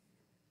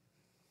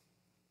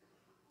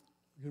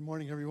Good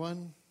morning,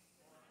 everyone.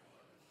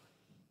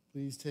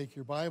 Please take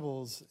your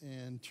Bibles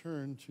and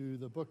turn to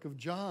the book of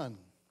John.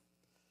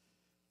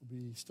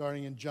 We'll be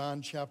starting in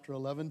John chapter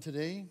 11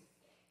 today,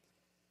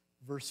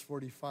 verse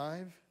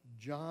 45.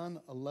 John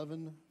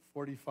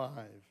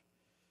 11:45.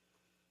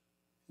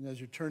 And as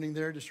you're turning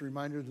there, just a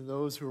reminder to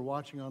those who are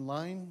watching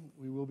online,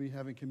 we will be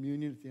having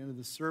communion at the end of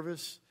the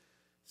service.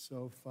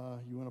 So if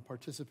you want to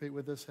participate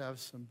with us, have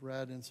some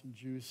bread and some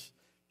juice,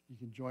 you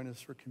can join us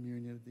for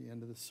communion at the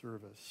end of the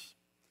service.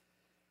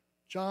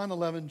 John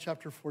 11,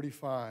 chapter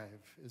 45,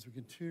 as we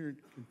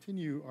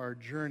continue our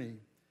journey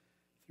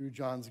through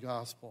John's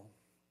gospel.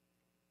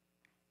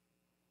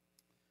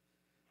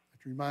 I'd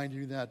like to remind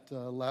you that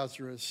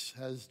Lazarus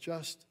has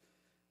just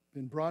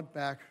been brought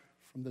back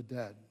from the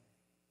dead.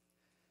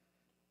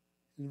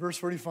 In verse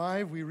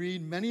 45, we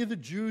read, "Many of the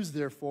Jews,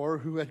 therefore,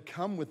 who had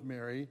come with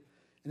Mary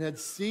and had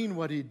seen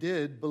what he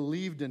did,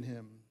 believed in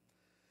him.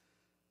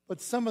 But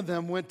some of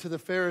them went to the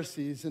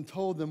Pharisees and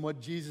told them what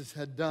Jesus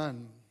had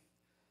done.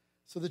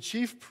 So the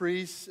chief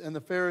priests and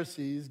the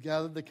Pharisees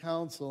gathered the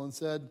council and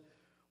said,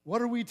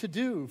 'What are we to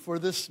do? For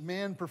this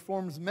man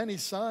performs many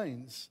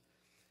signs.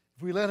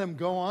 If we let him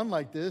go on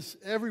like this,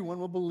 everyone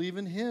will believe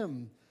in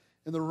him,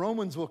 and the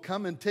Romans will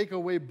come and take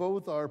away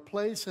both our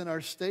place and our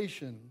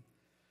station.'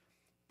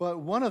 But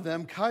one of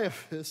them,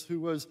 Caiaphas, who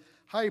was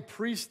high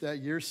priest that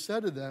year,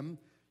 said to them,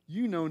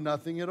 'You know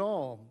nothing at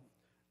all,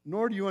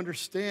 nor do you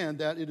understand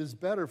that it is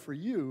better for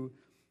you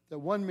that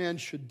one man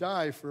should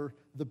die for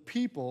the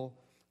people,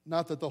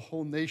 not that the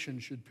whole nation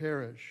should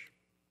perish.'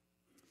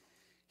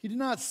 He did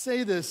not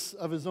say this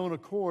of his own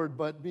accord,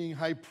 but being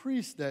high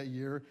priest that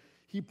year,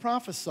 he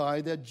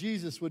prophesied that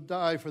Jesus would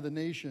die for the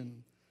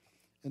nation,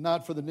 and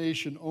not for the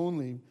nation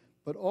only,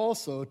 but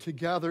also to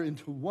gather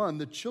into one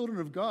the children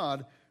of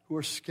God who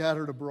are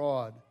scattered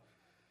abroad.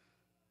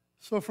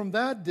 So from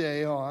that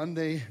day on,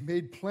 they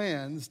made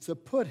plans to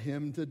put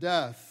him to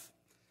death.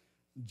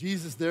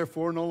 Jesus,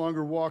 therefore, no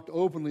longer walked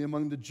openly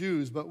among the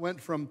Jews, but went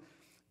from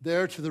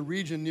there to the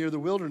region near the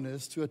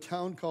wilderness, to a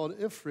town called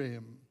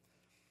Ephraim.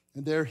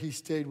 And there he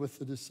stayed with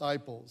the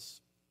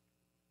disciples.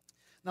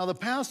 Now the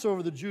Passover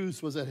of the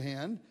Jews was at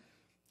hand,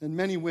 and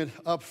many went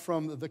up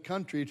from the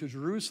country to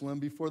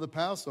Jerusalem before the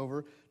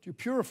Passover to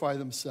purify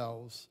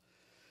themselves.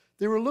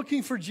 They were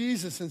looking for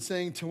Jesus and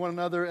saying to one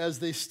another as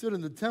they stood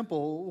in the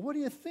temple, 'What do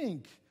you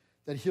think,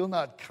 that he'll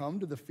not come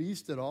to the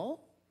feast at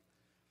all?'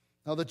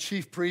 Now the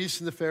chief priests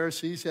and the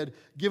Pharisees had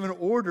given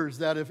orders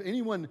that if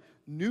anyone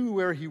knew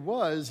where he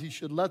was, he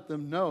should let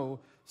them know,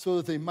 so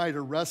that they might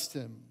arrest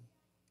him."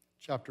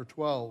 Chapter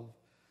 12.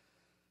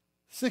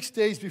 6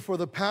 days before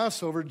the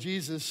Passover,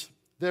 Jesus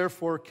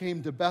therefore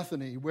came to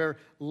Bethany, where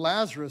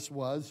Lazarus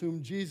was,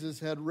 whom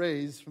Jesus had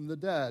raised from the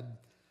dead.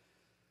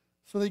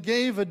 So they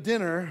gave a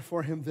dinner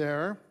for him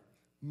there.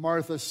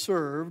 Martha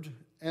served,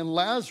 and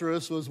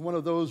Lazarus was one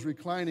of those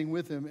reclining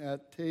with him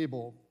at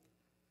table.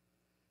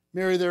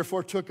 Mary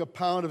therefore took a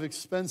pound of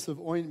expensive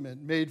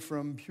ointment made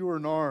from pure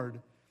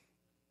nard,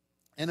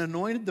 and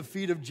anointed the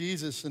feet of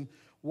Jesus and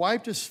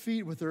wiped his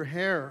feet with her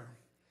hair.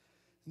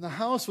 And the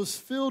house was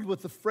filled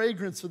with the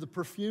fragrance of the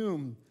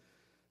perfume.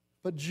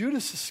 But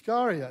Judas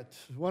Iscariot,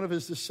 one of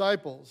his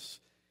disciples,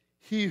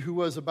 he who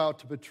was about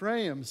to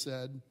betray him,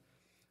 said,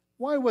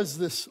 "Why was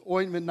this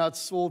ointment not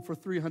sold for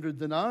 300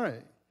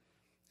 denarii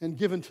and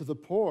given to the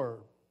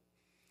poor?"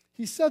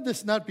 He said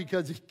this not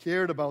because he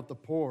cared about the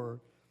poor,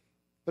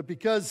 but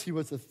because he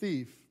was a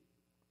thief.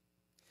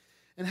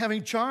 And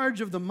having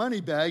charge of the money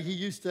bag, he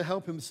used to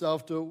help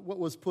himself to what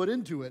was put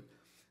into it.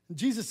 And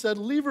Jesus said,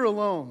 "Leave her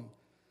alone,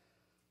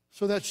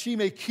 so that she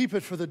may keep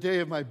it for the day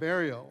of my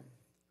burial.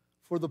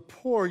 For the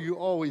poor you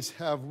always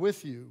have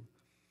with you,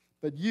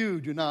 but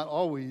you do not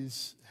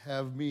always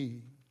have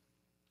me."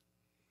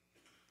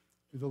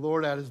 May the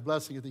Lord add his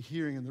blessing at the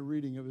hearing and the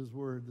reading of his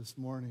word this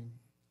morning.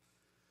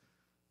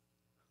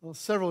 Well,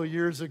 several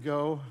years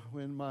ago,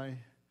 when my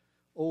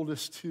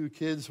oldest two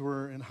kids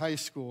were in high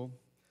school,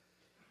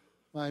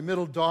 my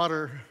middle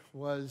daughter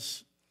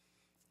was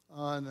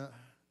on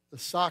the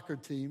soccer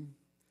team.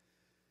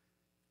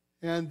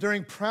 And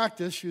during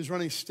practice, she was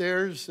running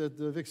stairs at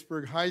the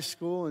Vicksburg High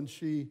School, and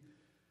she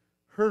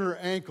hurt her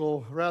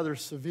ankle rather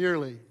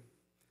severely.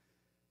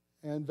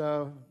 And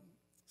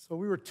so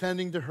we were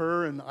tending to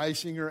her and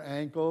icing her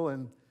ankle.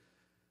 And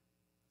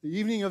the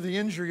evening of the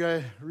injury,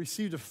 I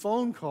received a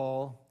phone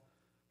call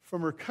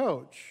from her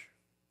coach.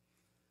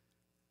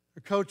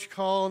 Her coach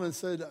called and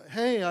said,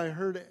 "Hey, I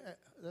heard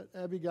that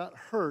Abby got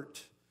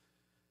hurt,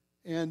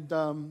 and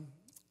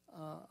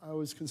I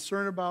was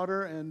concerned about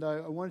her, and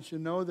I want you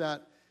to know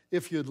that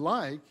if you'd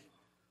like,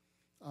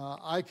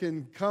 I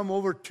can come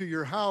over to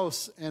your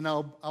house, and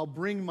I'll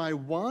bring my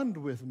wand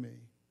with me."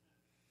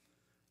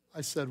 I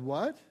said,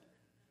 "What?"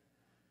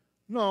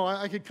 "No,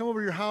 I could come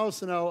over to your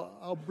house, and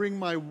I'll bring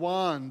my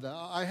wand.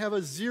 I have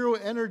a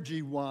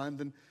zero-energy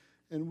wand,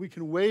 and we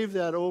can wave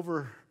that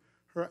over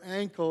her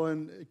ankle,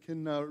 and it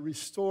can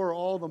restore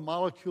all the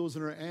molecules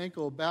in her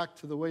ankle back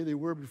to the way they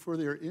were before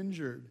they were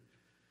injured."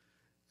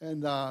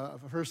 And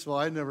first of all,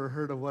 I'd never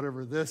heard of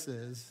whatever this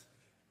is.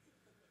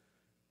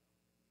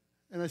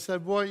 And I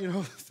said, boy,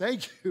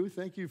 thank you.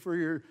 Thank you for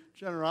your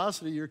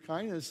generosity, your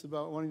kindness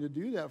about wanting to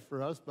do that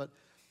for us. But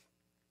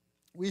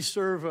we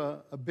serve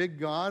a big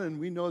God, and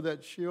we know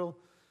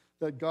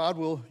that God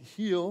will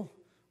heal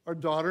our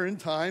daughter in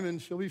time,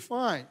 and she'll be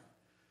fine.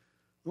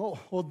 Well,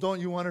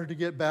 don't you want her to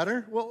get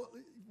better? Well,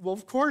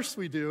 of course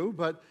we do,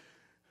 but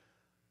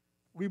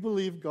we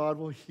believe God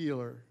will heal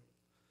her.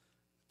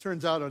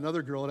 Turns out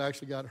another girl had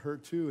actually got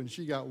hurt too, and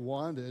she got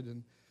wanded,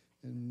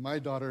 and my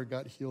daughter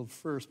got healed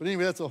first. But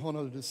anyway, that's a whole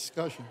other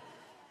discussion.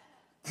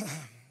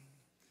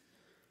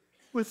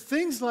 With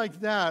things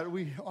like that,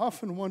 we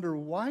often wonder,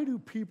 why do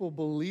people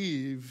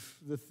believe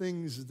the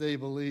things they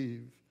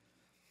believe?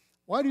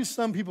 Why do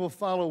some people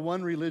follow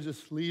one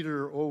religious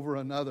leader over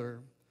another?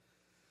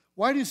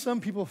 Why do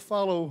some people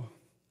follow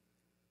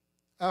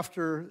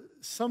after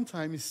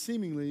sometimes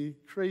seemingly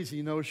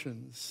crazy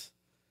notions?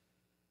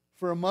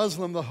 For a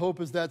Muslim, the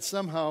hope is that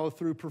somehow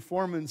through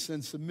performance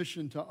and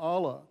submission to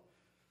Allah,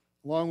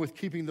 along with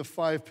keeping the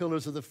 5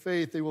 pillars of the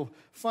faith, they will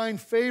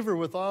find favor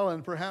with Allah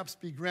and perhaps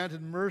be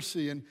granted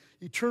mercy and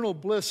eternal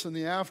bliss in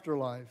the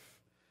afterlife.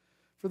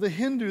 For the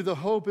Hindu, the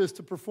hope is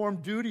to perform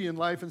duty in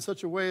life in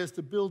such a way as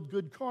to build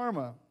good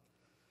karma,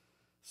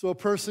 so a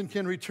person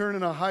can return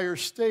in a higher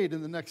state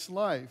in the next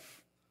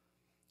life.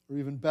 Or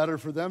even better,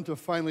 for them to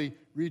finally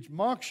reach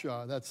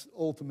moksha, that's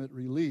ultimate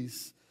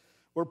release,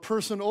 where a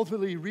person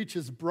ultimately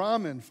reaches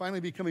Brahman, finally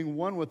becoming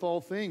one with all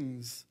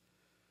things.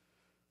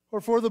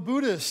 Or for the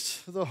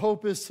Buddhist, the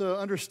hope is to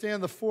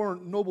understand the 4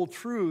 noble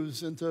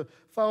truths and to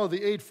follow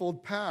the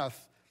Eightfold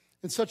Path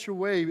in such a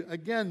way,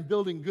 again,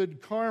 building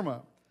good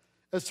karma,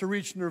 as to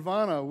reach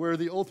nirvana, where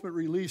the ultimate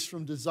release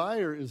from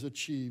desire is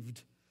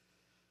achieved.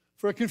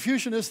 For a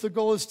Confucianist, the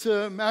goal is to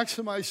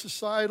maximize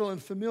societal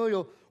and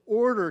familial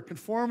order,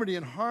 conformity,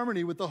 and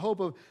harmony with the hope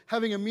of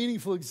having a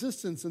meaningful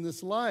existence in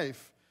this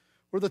life.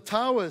 Or the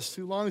Taoist,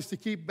 who longs to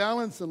keep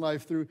balance in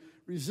life through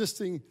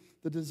resisting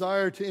the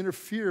desire to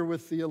interfere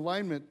with the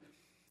alignment,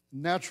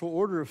 natural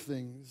order of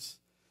things.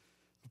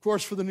 Of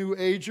course, for the New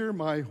Ager,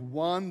 my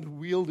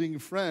wand-wielding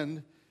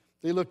friend,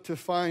 they look to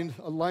find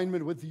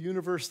alignment with the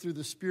universe through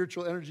the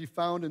spiritual energy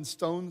found in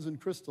stones and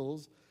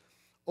crystals,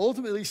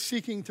 ultimately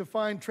seeking to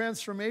find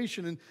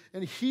transformation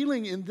and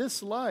healing in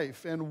this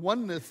life and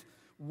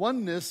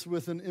oneness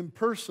with an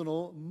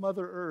impersonal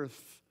Mother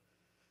Earth.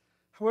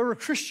 However,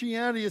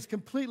 Christianity is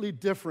completely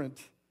different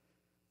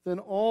than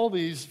all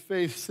these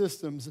faith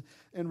systems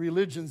and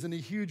religions in a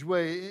huge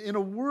way. In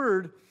a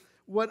word,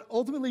 what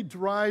ultimately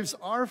drives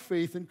our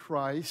faith in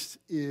Christ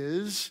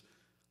is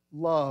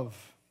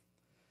love.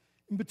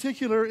 In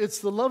particular, it's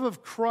the love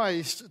of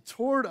Christ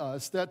toward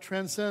us that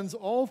transcends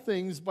all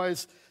things by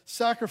its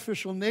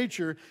sacrificial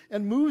nature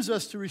and moves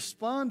us to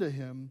respond to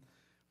Him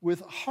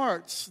with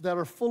hearts that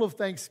are full of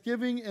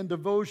thanksgiving and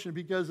devotion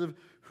because of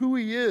who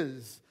He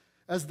is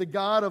as the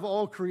God of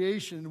all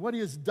creation and what He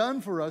has done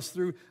for us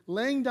through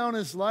laying down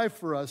His life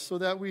for us so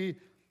that we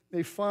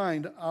may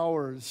find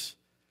ours.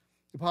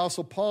 The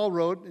Apostle Paul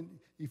wrote in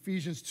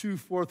Ephesians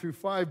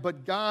 2:4-5,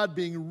 "But God,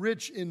 being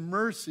rich in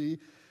mercy,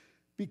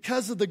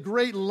 because of the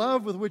great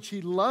love with which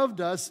He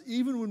loved us,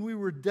 even when we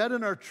were dead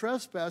in our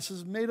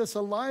trespasses, made us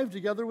alive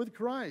together with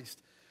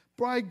Christ.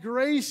 By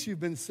grace you've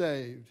been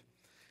saved.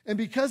 And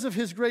because of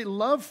His great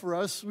love for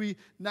us, we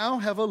now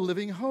have a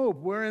living hope,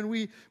 wherein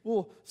we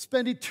will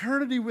spend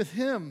eternity with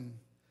Him."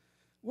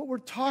 What we're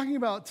talking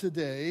about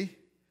today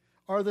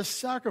are the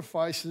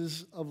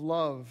sacrifices of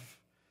love.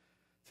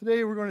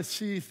 Today we're going to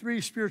see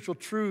 3 spiritual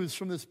truths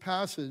from this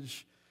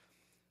passage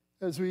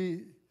as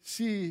we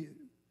see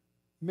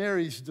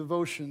Mary's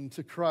devotion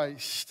to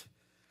Christ.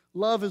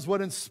 Love is what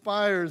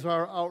inspires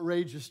our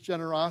outrageous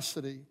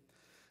generosity.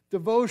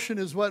 Devotion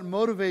is what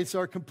motivates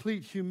our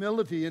complete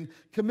humility, and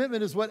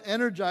commitment is what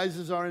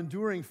energizes our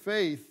enduring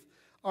faith.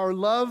 Our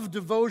love,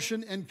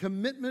 devotion, and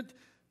commitment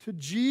to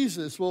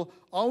Jesus will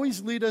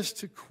always lead us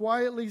to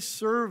quietly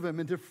serve Him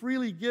and to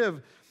freely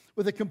give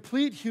with a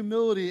complete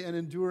humility and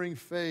enduring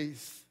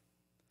faith.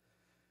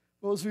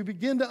 Well, as we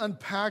begin to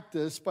unpack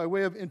this by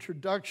way of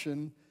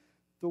introduction,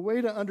 the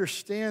way to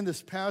understand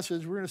this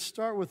passage, we're going to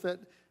start with that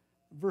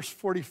verse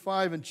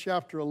 45 in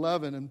chapter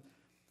 11. And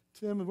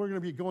Tim, we're going to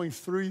be going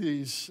through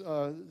these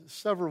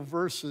several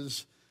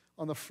verses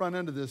on the front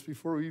end of this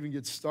before we even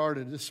get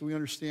started, just so we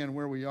understand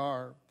where we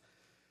are.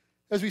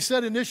 As we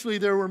said initially,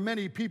 there were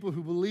many people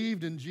who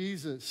believed in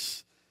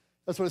Jesus.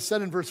 That's what it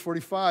said in verse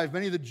 45.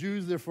 Many of the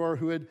Jews, therefore,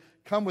 who had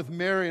come with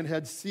Mary and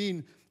had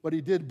seen what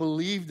He did,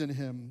 believed in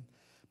Him.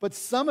 But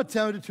some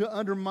attempted to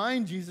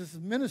undermine Jesus'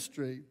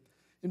 ministry.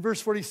 In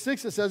verse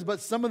 46, it says, "But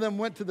some of them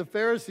went to the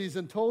Pharisees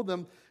and told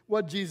them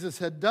what Jesus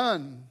had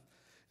done."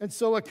 And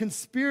so a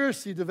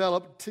conspiracy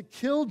developed to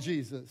kill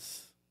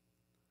Jesus.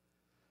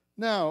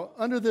 Now,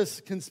 under this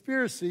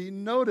conspiracy,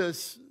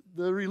 notice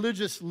the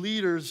religious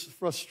leaders'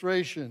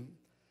 frustration.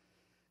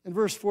 In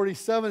verse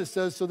 47, it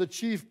says, "So the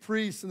chief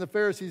priests and the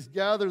Pharisees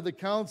gathered the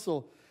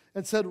council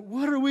and said,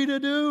 'What are we to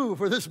do?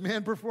 For this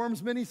man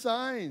performs many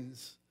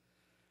signs.'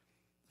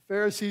 The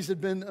Pharisees had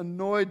been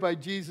annoyed by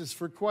Jesus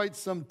for quite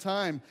some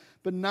time,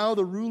 but now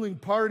the ruling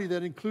party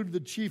that included the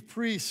chief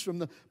priests from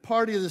the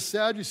party of the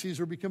Sadducees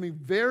were becoming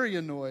very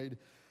annoyed.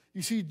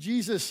 You see,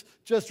 Jesus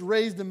just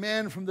raised a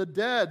man from the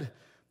dead,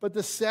 but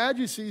the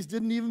Sadducees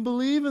didn't even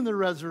believe in the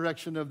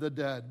resurrection of the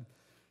dead.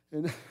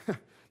 And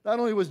not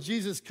only was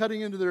Jesus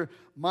cutting into their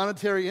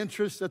monetary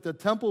interests at the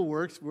temple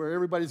works, where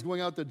everybody's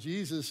going out to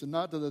Jesus and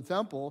not to the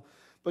temple,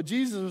 but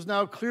Jesus was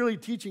now clearly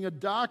teaching a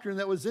doctrine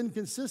that was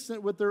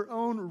inconsistent with their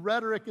own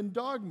rhetoric and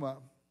dogma.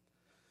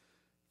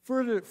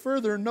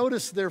 Further,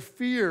 notice their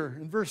fear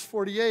in verse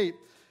 48.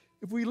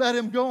 If we let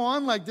him go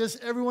on like this,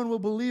 everyone will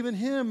believe in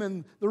him,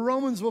 and the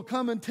Romans will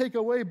come and take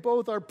away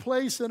both our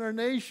place and our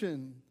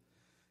nation.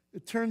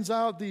 It turns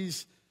out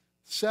these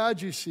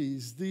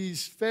Sadducees,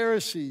 these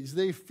Pharisees,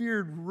 they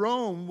feared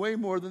Rome way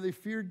more than they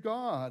feared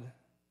God.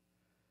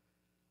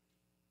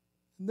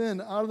 And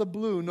then, out of the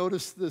blue,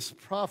 notice this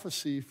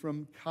prophecy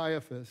from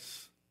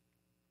Caiaphas.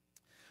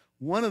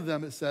 One of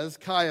them, it says,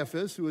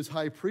 Caiaphas, who was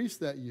high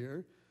priest that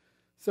year,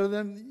 said to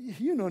them,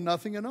 "You know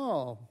nothing at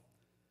all.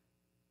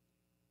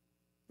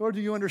 Nor do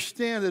you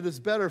understand that it's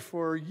better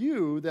for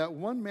you that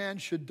one man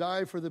should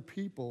die for the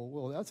people."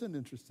 Well, that's an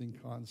interesting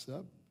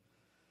concept.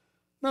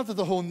 Not that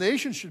the whole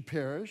nation should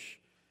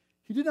perish.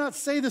 He did not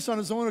say this on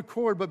his own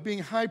accord, but being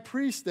high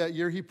priest that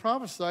year, he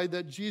prophesied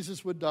that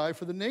Jesus would die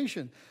for the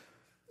nation.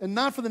 And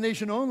not for the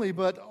nation only,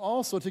 but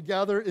also to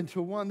gather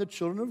into one the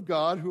children of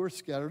God who are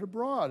scattered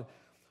abroad.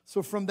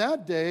 So from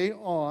that day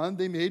on,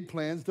 they made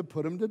plans to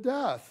put him to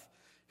death.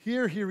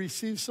 Here he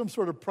receives some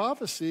sort of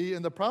prophecy,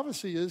 and the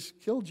prophecy is,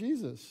 kill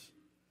Jesus.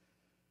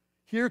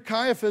 Here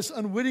Caiaphas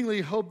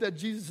unwittingly hoped that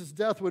Jesus'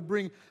 death would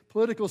bring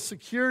political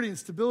security and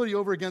stability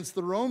over against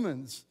the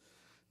Romans.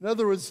 In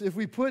other words, if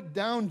we put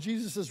down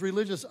Jesus'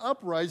 religious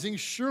uprising,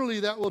 surely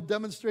that will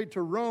demonstrate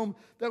to Rome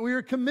that we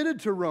are committed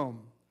to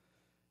Rome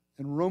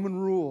and Roman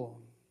rule.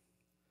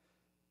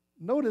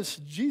 Notice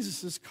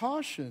Jesus'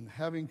 caution,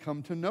 having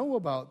come to know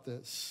about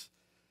this.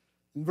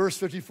 In verse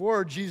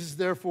 54, Jesus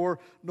therefore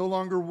no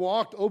longer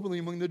walked openly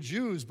among the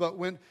Jews, but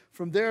went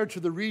from there to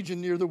the region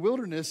near the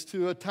wilderness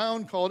to a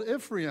town called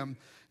Ephraim,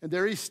 and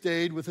there he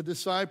stayed with the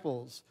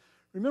disciples.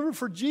 Remember,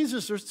 for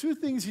Jesus, there's two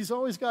things he's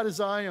always got his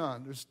eye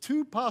on. There's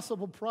two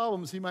possible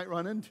problems he might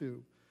run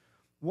into.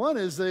 One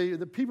is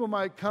the people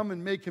might come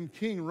and make him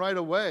king right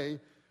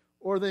away,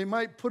 or they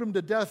might put him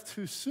to death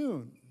too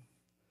soon.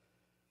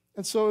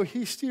 And so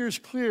he steers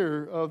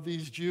clear of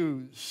these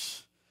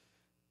Jews.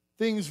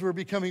 Things were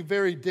becoming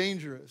very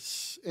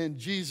dangerous, and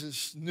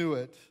Jesus knew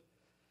it.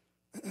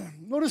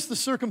 Notice the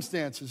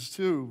circumstances,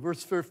 too.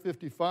 Verse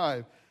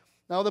 55.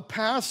 Now the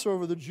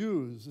Passover of the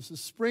Jews, this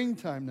is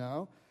springtime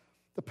now.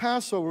 The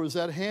Passover was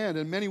at hand,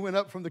 and many went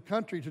up from the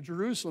country to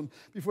Jerusalem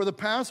before the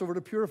Passover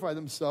to purify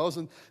themselves.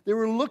 And they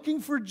were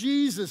looking for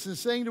Jesus and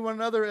saying to one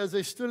another as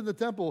they stood in the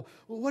temple,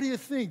 "Well, what do you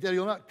think, that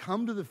he'll not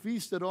come to the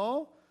feast at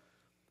all?"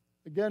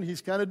 Again,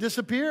 he's kind of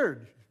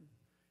disappeared.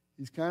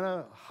 He's kind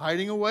of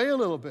hiding away a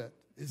little bit.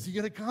 Is he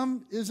going to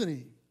come? Isn't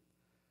he?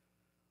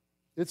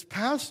 It's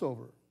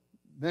Passover.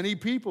 Many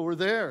people were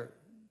there,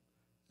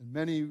 and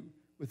many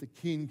with a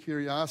keen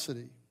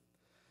curiosity.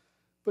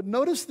 But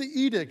notice the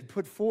edict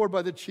put forward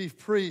by the chief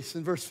priests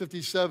in verse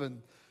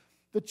 57.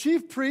 The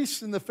chief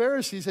priests and the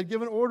Pharisees had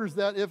given orders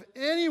that if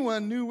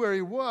anyone knew where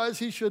he was,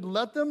 he should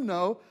let them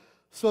know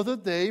so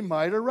that they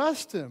might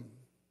arrest him.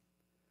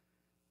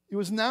 It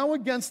was now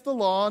against the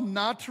law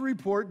not to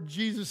report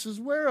Jesus'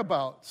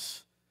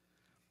 whereabouts.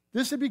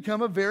 This had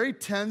become a very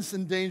tense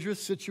and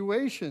dangerous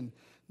situation,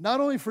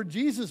 not only for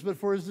Jesus, but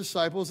for his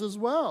disciples as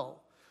well.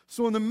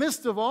 So in the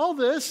midst of all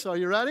this, are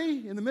you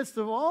ready? In the midst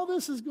of all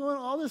this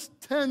all this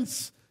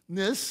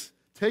tenseness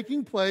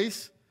taking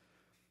place,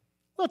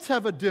 let's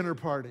have a dinner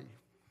party.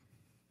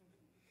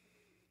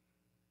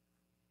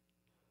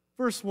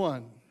 Verse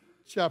 1,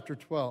 chapter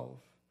 12.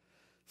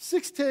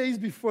 6 days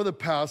before the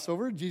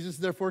Passover, Jesus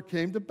therefore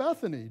came to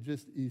Bethany,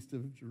 just east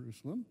of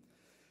Jerusalem,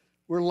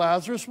 where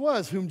Lazarus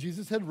was, whom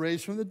Jesus had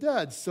raised from the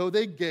dead. So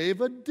they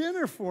gave a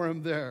dinner for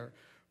him there.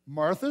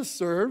 Martha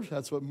served,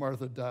 that's what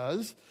Martha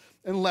does,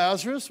 and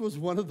Lazarus was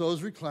one of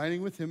those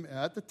reclining with him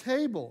at the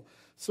table.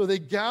 So they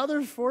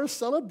gathered for a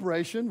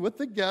celebration with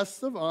the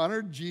guests of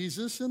honor,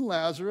 Jesus and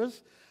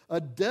Lazarus, a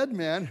dead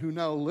man who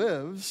now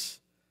lives,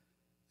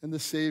 and the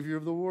Savior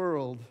of the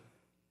world.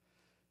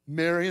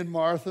 Mary and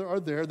Martha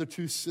are there, the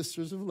two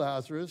sisters of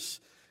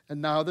Lazarus,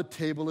 and now the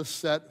table is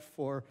set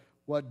for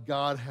what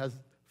God has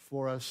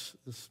for us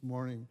this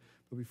morning.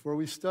 But before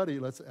we study,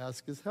 let's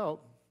ask his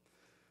help.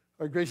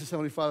 Our gracious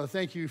Heavenly Father,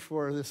 thank you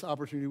for this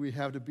opportunity we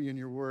have to be in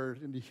your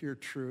word and to hear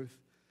truth.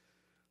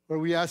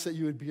 Lord, we ask that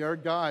you would be our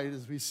guide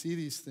as we see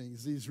these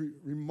things, these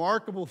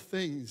remarkable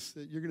things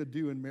that you're going to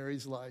do in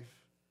Mary's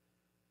life.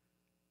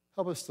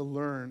 Help us to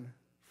learn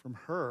from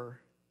her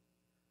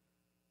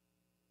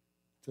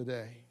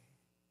today.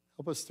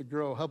 Help us to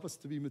grow. Help us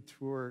to be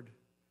matured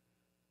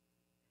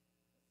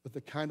with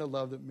the kind of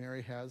love that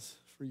Mary has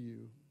for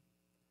you.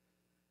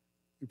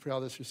 We pray all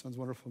this in your son's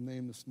wonderful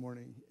name this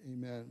morning.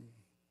 Amen.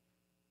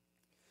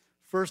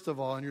 First of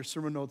all, in your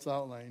sermon notes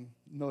outline,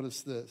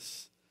 notice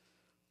this.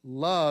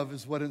 Love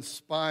is what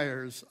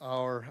inspires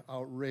our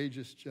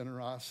outrageous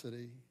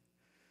generosity.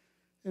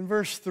 In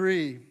verse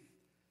 3,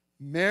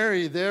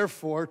 Mary,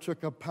 therefore,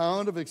 took a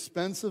pound of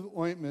expensive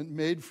ointment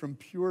made from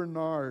pure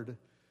nard.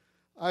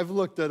 I've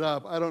looked it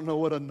up. I don't know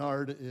what a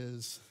nard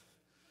is.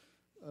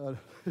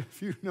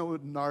 If you know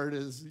what nard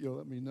is, you'll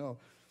let me know.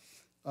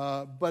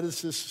 But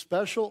it's this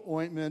special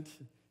ointment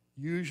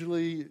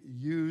usually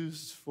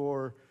used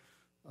for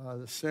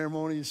the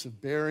ceremonies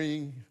of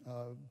burying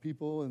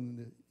people in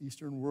the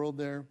Eastern world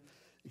there.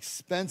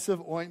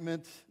 Expensive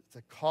ointment. It's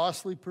a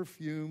costly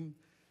perfume,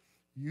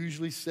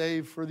 usually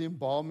saved for the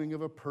embalming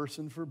of a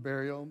person for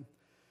burial.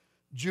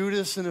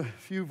 Judas, in a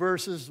few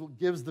verses,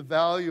 gives the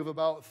value of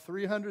about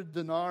 300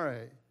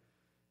 denarii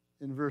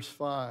in verse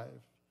 5.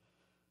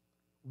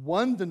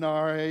 1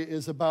 denarii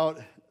is about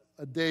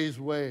a day's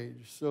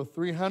wage. So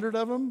 300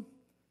 of them,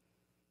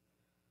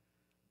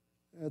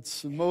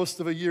 that's most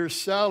of a year's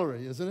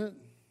salary, isn't it?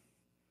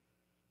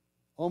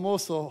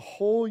 Almost a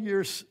whole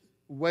year's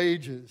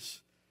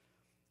wages.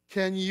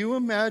 Can you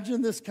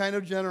imagine this kind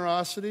of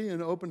generosity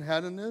and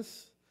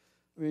open-handedness?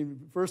 I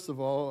mean, first of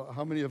all,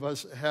 how many of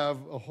us have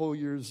a whole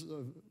year's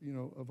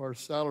of our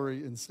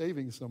salary in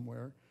savings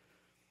somewhere?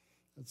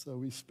 That's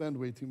we spend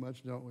way too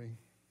much, don't we?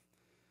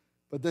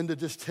 But then to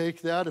just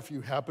take that, if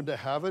you happen to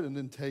have it, and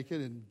then take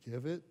it and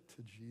give it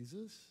to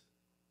Jesus?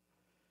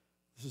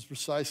 This is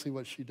precisely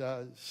what she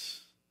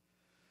does.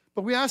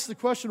 But we ask the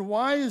question,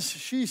 why is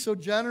she so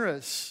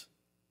generous?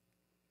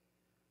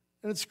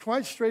 And it's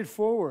quite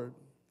straightforward.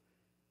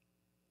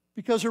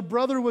 Because her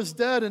brother was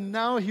dead and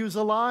now he was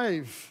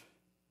alive.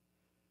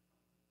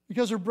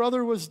 Because her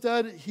brother was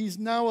dead, he's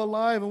now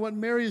alive. And what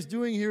Mary is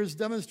doing here is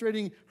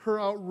demonstrating her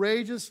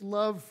outrageous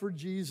love for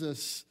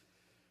Jesus.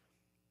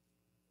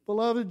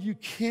 Beloved, you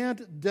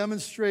can't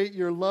demonstrate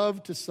your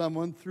love to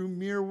someone through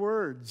mere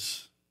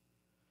words.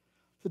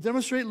 To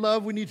demonstrate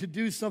love, we need to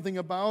do something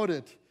about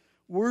it.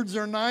 Words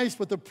are nice,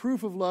 but the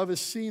proof of love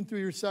is seen through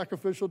your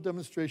sacrificial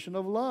demonstration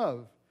of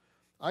love.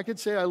 I could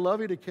say I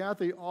love you to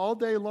Kathy all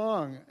day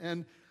long,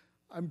 and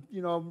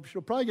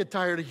she'll probably get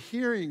tired of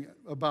hearing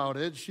about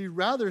it. She'd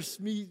rather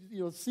see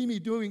me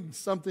doing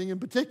something in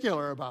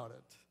particular about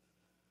it.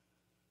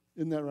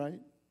 Isn't that right?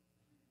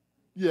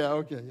 Yeah,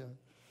 okay, yeah.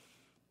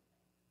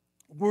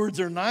 Words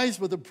are nice,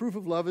 but the proof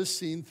of love is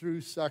seen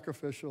through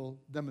sacrificial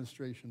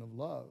demonstration of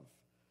love.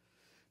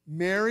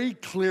 Mary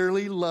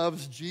clearly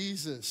loves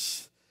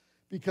Jesus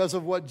because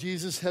of what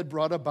Jesus had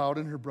brought about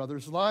in her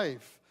brother's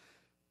life,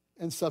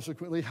 and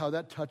subsequently how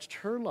that touched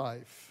her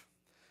life.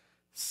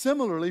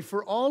 Similarly,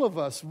 for all of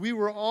us, we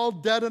were all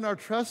dead in our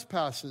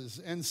trespasses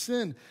and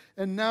sin.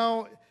 And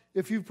now,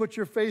 if you put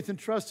your faith and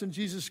trust in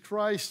Jesus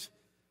Christ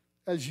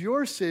as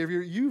your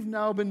Savior, you've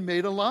now been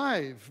made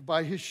alive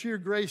by His sheer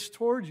grace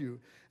toward you.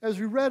 As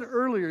we read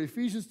earlier,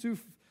 Ephesians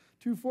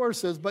 2:4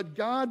 says, "But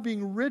God,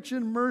 being rich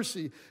in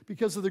mercy,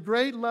 because of the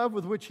great love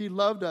with which He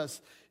loved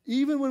us,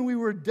 even when we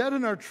were dead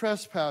in our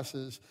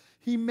trespasses,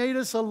 He made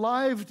us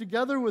alive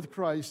together with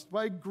Christ.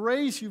 By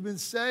grace you've been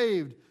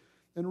saved,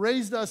 and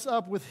raised us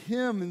up with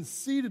Him and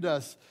seated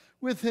us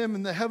with Him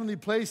in the heavenly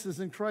places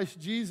in Christ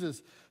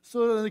Jesus,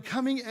 so that in the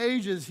coming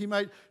ages He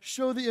might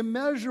show the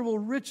immeasurable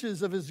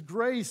riches of His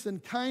grace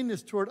and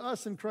kindness toward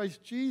us in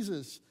Christ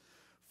Jesus."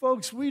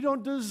 Folks, we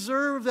don't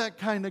deserve that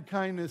kind of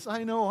kindness.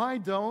 I know I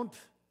don't.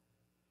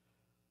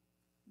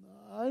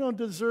 I don't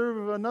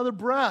deserve another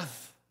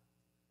breath.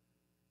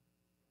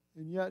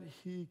 And yet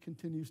He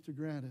continues to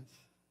grant it.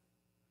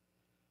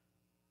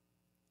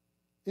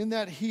 In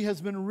that He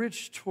has been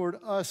rich toward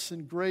us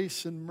in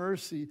grace and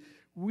mercy,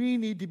 we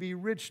need to be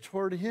rich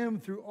toward Him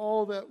through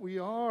all that we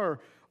are,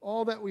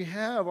 all that we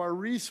have, our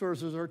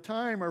resources, our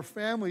time, our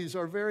families,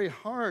 our very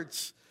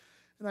hearts.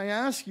 And I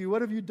ask you,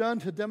 what have you done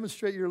to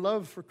demonstrate your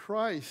love for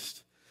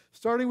Christ?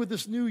 Starting with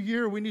this new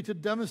year, we need to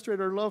demonstrate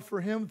our love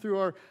for Him through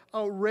our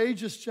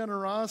outrageous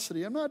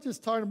generosity. I'm not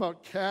just talking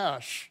about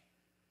cash.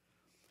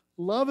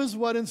 Love is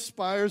what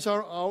inspires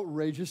our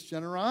outrageous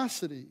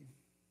generosity.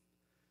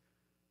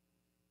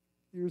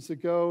 Years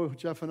ago,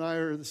 Jeff and I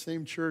are at the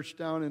same church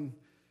down in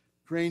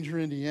Granger,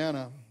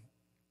 Indiana.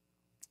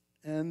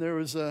 And there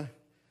was a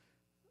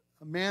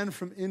man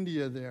from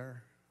India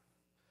there.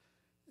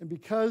 And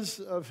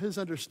because of his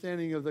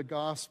understanding of the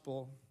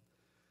gospel,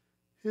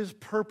 his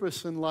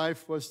purpose in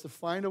life was to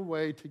find a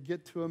way to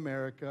get to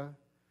America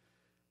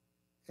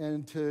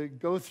and to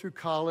go through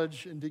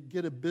college and to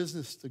get a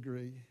business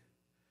degree.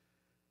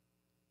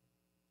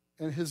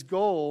 And his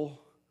goal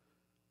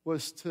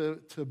was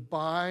to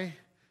buy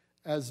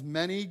as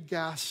many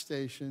gas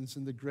stations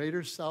in the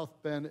greater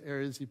South Bend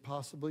area as he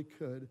possibly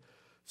could,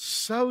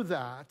 so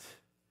that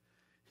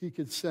he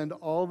could send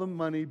all the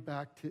money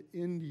back to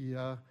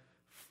India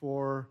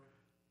for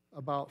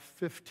about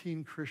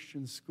 15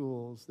 Christian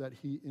schools that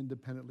he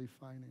independently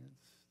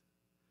financed.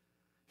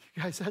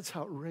 You guys, that's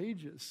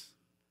outrageous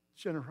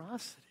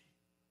generosity.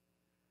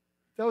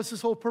 That was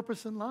his whole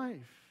purpose in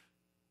life.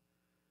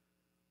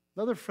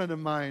 Another friend of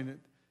mine at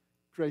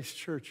Grace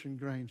Church in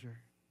Granger,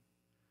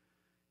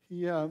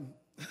 he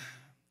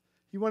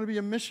wanted to be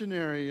a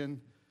missionary,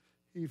 and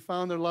he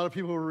found that a lot of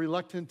people were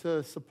reluctant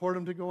to support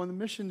him to go on the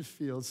mission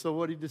field. So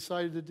what he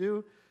decided to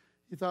do,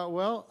 he thought,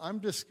 well,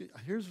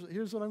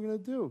 here's what I'm going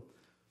to do.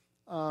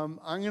 I'm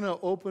going to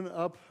open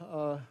up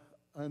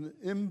an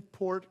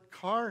import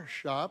car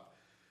shop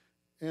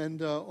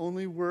and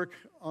only work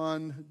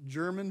on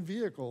German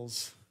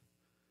vehicles.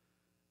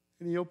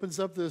 And he opens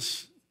up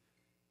this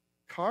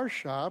car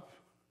shop,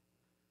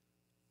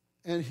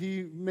 and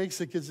he makes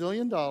 $1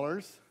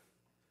 gazillion,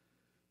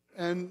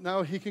 and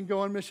now he can go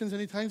on missions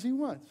anytime he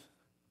wants.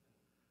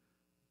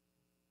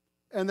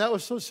 And that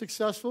was so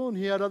successful, and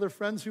he had other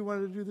friends who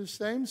wanted to do the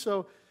same,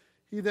 so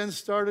he then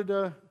started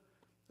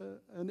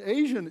an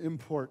Asian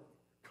import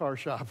car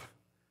shop.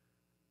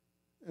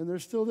 And they're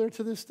still there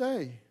to this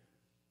day.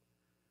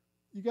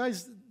 You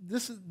guys,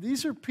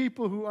 these are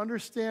people who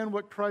understand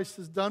what Christ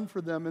has done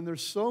for them, and they're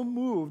so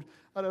moved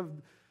out of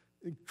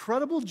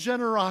incredible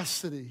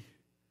generosity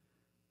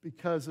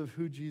because of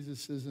who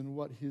Jesus is and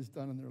what he has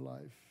done in their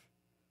life.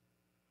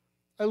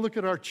 I look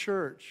at our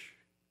church.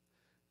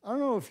 I don't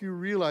know if you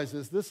realize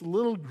this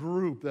little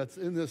group that's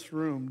in this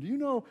room, do you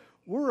know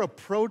we're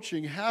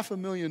approaching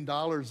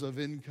 $500,000 of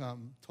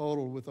income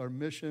total with our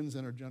missions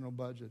and our general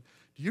budget?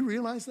 Do you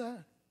realize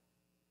that?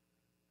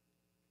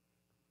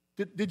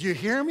 Did you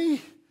hear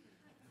me?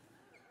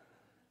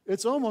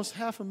 It's almost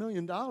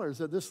 $500,000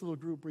 that this little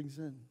group brings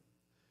in.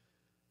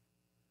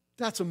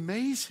 That's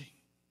amazing.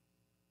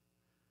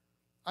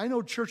 I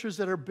know churches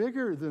that are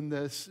bigger than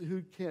this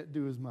who can't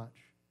do as much.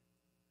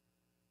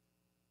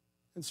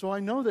 And so I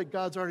know that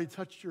God's already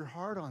touched your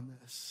heart on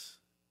this.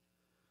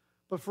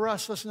 But for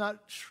us, let's not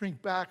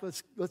shrink back.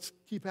 Let's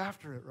keep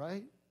after it,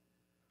 right?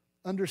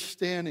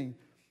 Understanding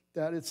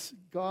that it's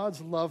God's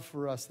love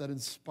for us that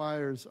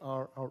inspires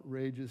our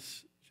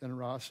outrageous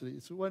generosity.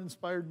 It's what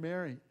inspired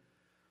Mary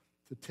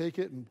to take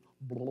it and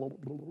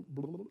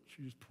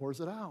she just pours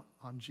it out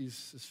on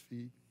Jesus'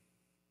 feet.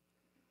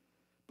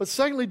 But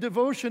secondly,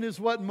 devotion is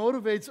what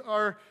motivates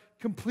our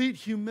complete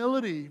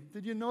humility.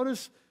 Did you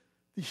notice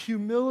the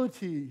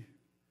humility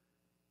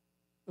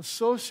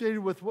associated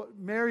with what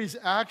Mary's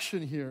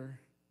action here?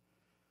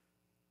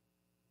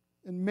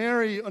 And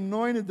Mary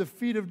anointed the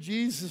feet of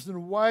Jesus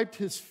and wiped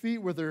his feet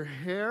with her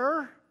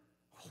hair.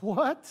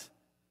 What?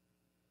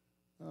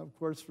 Now, of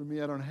course, for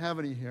me, I don't have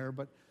any hair,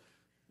 but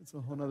it's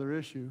a whole other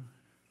issue.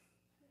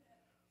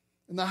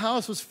 And the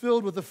house was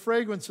filled with the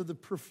fragrance of the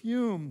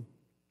perfume.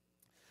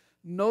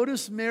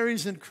 Notice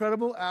Mary's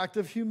incredible act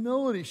of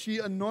humility. She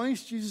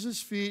anoints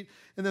Jesus' feet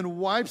and then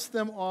wipes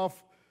them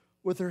off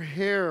with her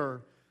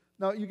hair.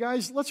 Now, you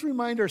guys, let's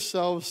remind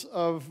ourselves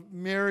of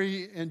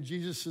Mary and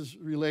Jesus'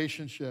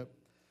 relationship.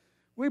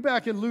 Way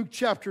back in Luke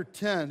chapter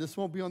 10, this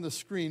won't be on the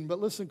screen, but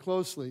listen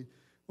closely.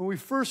 When we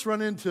first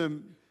run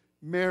into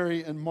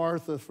Mary and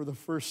Martha for the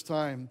first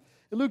time,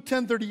 in Luke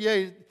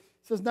 10:38, it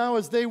says, "Now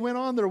as they went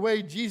on their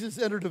way, Jesus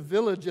entered a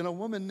village, and a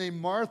woman named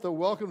Martha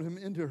welcomed him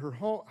into her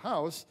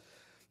house.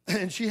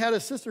 And she had a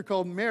sister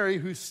called Mary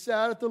who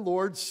sat at the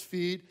Lord's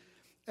feet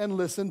and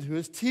listened to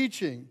his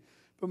teaching.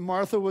 But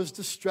Martha was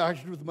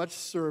distracted with much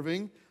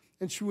serving,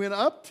 and she went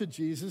up to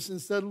Jesus and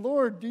said,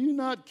 'Lord, do you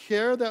not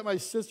care that my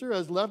sister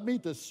has left me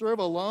to serve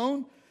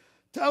alone?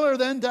 Tell her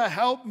then to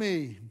help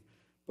me.'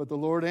 But the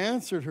Lord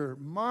answered her,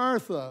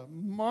 'Martha,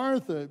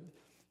 Martha,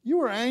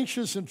 you are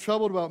anxious and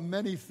troubled about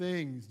many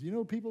things.'" Do you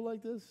know people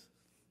like this?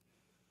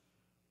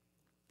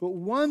 "But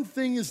one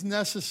thing is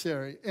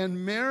necessary,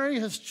 and Mary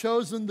has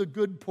chosen the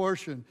good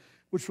portion,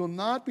 which will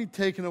not be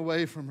taken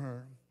away from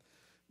her."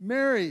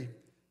 Mary,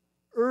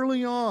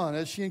 early on,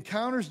 as she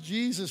encounters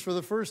Jesus for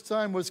the first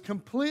time, was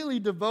completely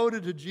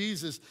devoted to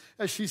Jesus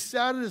as she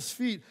sat at his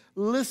feet,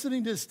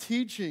 listening to his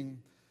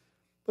teaching.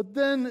 But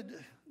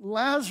then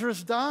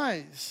Lazarus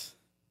dies.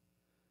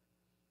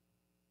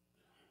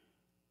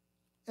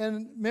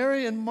 And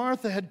Mary and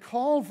Martha had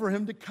called for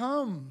him to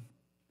come.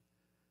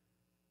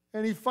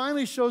 And he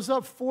finally shows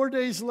up 4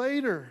 days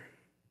later.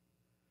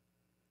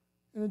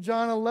 And in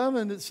John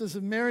 11, it says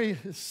that Mary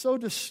is so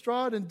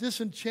distraught and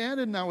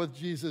disenchanted now with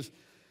Jesus.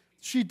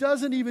 She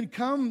doesn't even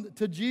come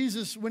to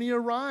Jesus when he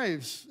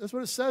arrives. That's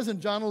what it says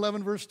in John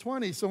 11, verse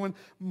 20. So when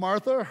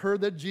Martha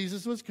heard that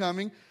Jesus was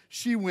coming,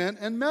 she went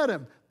and met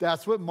him.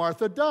 That's what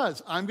Martha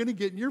does. I'm going to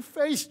get in your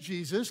face,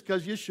 Jesus,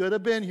 because you should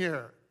have been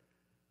here.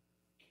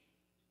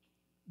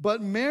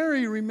 But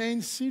Mary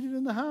remains seated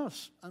in the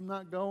house. I'm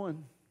not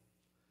going.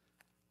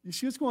 You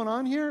see what's going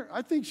on here?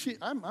 I think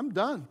I'm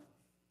done.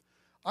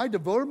 I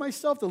devoted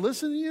myself to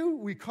listen to you.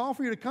 We call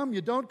for you to come.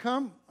 You don't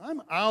come.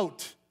 I'm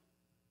out.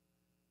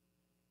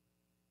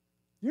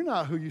 You're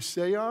not who you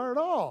say you are at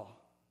all.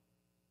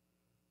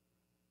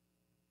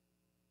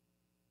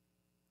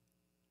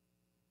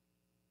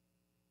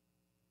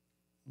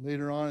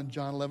 Later on in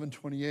John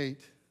 11:28,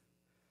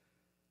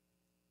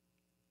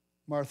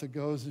 Martha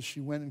goes as she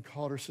went and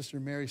called her sister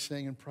Mary,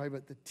 saying in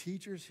private, "The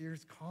teacher's here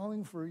is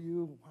calling for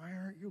you. Why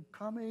aren't you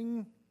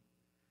coming?"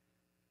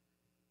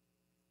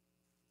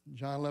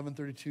 John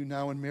 11:32,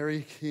 "Now when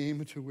Mary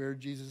came to where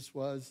Jesus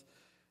was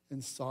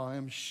and saw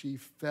him, she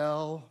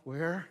fell,"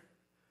 where?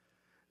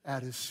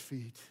 At his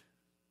feet.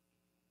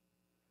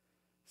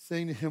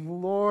 saying to him,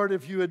 Lord,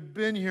 if you had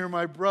been here,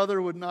 my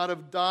brother would not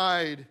have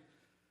died.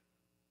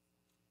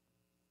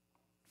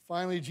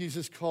 Finally,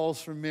 Jesus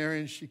calls for Mary,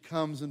 and she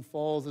comes and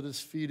falls at his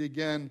feet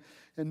again.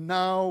 And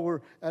now we're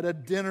at a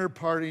dinner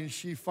party, and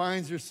she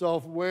finds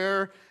herself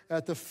where?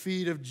 At the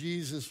feet of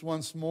Jesus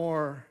once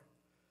more.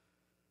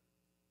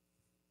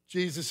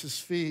 Jesus'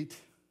 feet.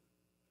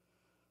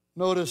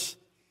 Notice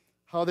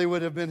how they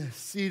would have been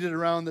seated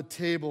around the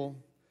table.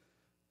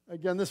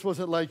 Again, this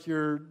wasn't like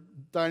your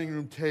dining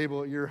room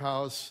table at your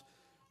house,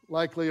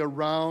 likely a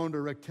round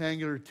or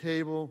rectangular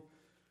table.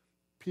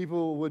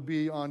 People would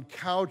be on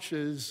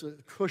couches,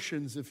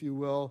 cushions, if you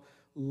will,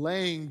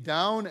 laying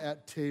down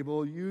at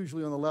table,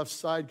 usually on the left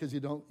side because you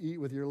don't eat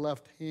with your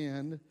left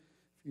hand, if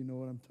you know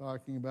what I'm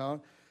talking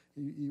about.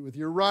 You eat with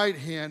your right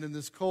hand in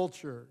this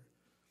culture.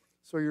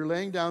 So you're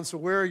laying down. So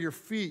where are your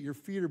feet? Your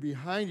feet are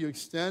behind you,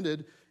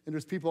 extended, and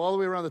there's people all the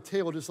way around the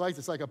table, just like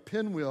this, like a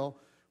pinwheel,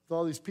 with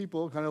all these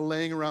people kind of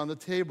laying around the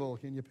table.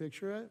 Can you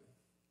picture it?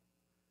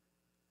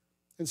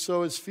 And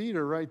so his feet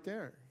are right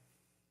there.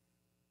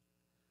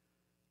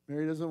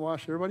 Mary doesn't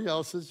wash everybody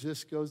else's,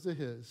 just goes to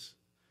his.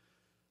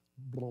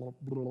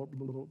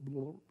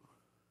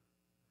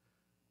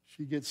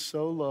 She gets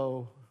so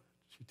low,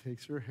 she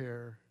takes her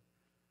hair,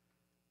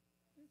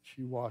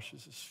 she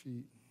washes his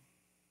feet.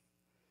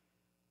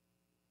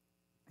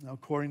 Now,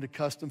 according to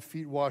custom,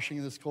 feet washing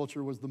in this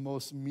culture was the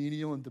most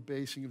menial and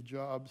debasing of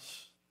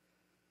jobs.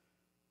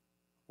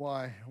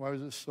 Why? Why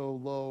was it so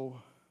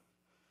low?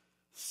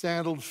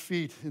 Sandaled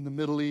feet in the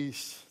Middle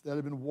East that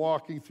had been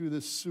walking through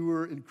the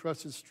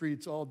sewer-encrusted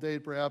streets all day,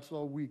 perhaps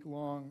all week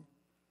long.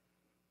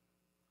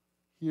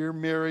 Here,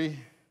 Mary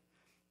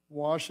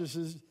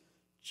washes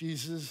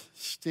Jesus'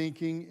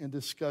 stinking and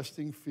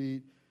disgusting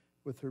feet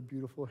with her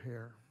beautiful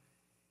hair.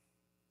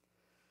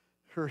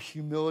 Her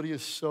humility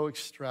is so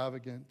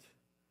extravagant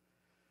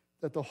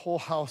that the whole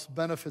house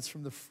benefits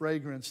from the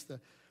fragrance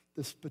that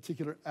this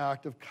particular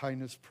act of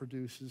kindness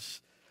produces.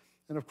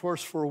 And of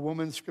course, for a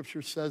woman,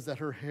 Scripture says that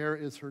her hair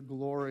is her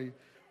glory.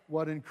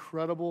 What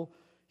incredible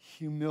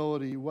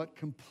humility, what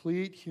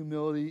complete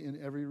humility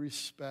in every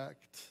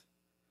respect.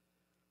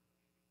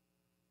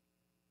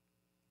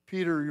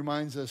 Peter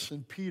reminds us,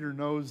 and Peter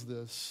knows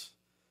this,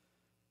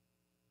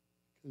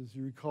 because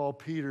you recall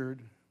Peter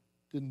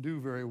didn't do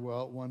very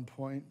well at one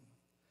point.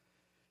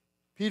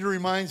 Peter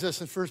reminds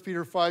us in 1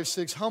 Peter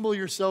 5:6, humble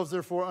yourselves,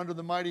 therefore, under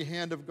the mighty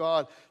hand of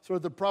God, so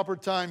at the proper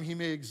time he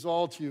may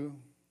exalt you,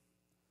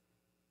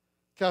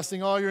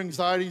 casting all your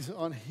anxieties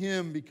on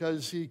him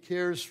because he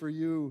cares for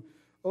you.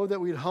 Oh, that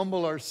we'd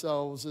humble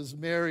ourselves as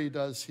Mary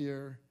does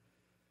here.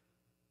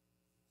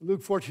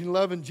 Luke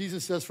 14:11,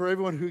 Jesus says, for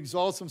everyone who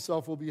exalts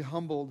himself will be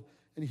humbled,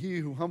 and he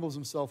who humbles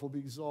himself will be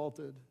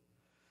exalted.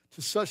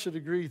 To such a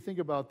degree, think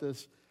about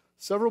this,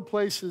 several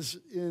places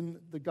in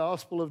the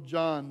Gospel of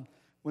John,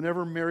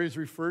 whenever Mary is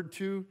referred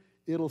to,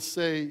 it'll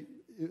say,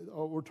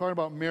 we're talking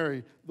about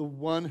Mary, the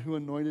one who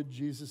anointed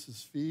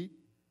Jesus' feet.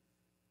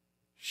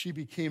 She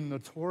became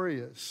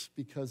notorious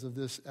because of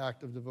this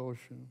act of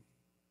devotion.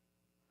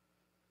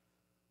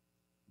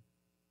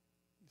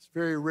 It's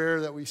very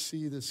rare that we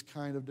see this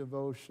kind of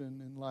devotion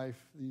in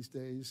life these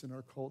days in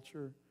our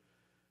culture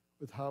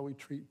with how we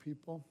treat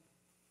people.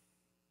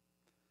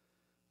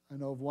 I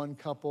know of one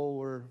couple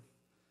where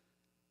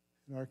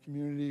in our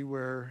community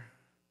where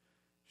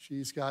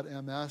she's got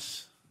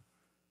MS,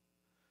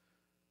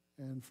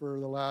 and for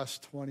the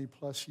last 20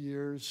 plus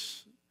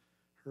years,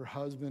 her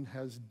husband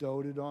has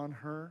doted on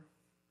her,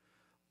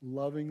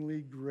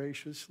 lovingly,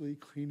 graciously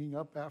cleaning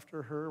up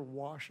after her,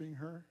 washing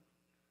her.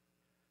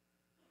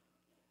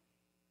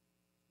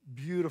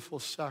 Beautiful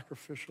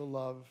sacrificial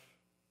love.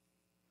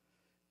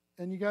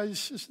 And you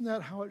guys, isn't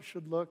that how it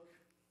should look?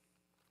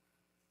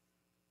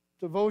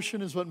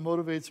 Devotion is what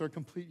motivates our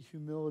complete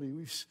humility.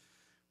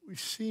 We've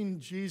seen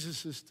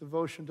Jesus'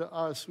 devotion to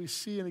us. We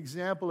see an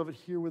example of it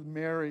here with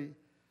Mary.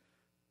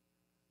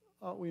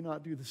 Ought we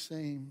not do the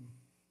same?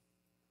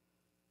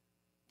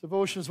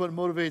 Devotion is what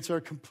motivates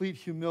our complete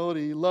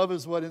humility. Love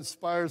is what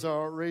inspires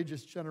our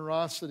outrageous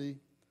generosity.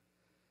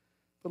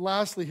 But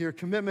lastly here,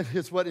 commitment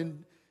is what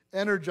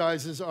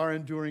energizes our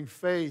enduring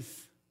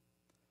faith.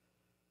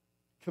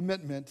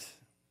 Commitment.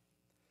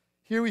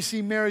 Here we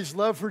see Mary's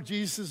love for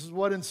Jesus is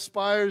what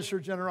inspires her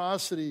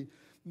generosity.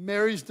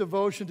 Mary's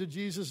devotion to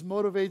Jesus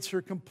motivates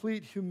her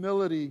complete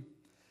humility.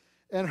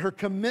 And her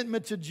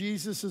commitment to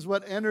Jesus is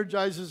what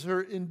energizes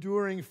her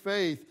enduring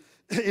faith.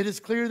 It is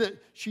clear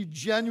that she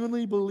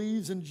genuinely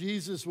believes in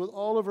Jesus with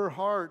all of her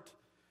heart.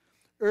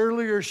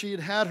 Earlier, she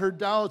had her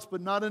doubts,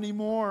 but not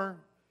anymore.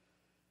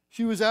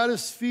 She was at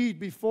his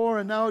feet before,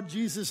 and now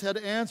Jesus had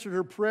answered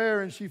her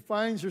prayer, and she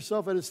finds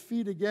herself at his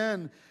feet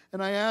again.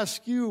 And I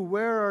ask you,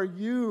 where are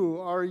you?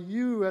 Are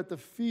you at the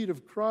feet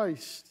of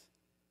Christ?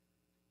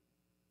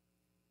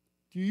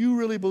 Do you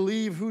really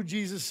believe who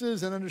Jesus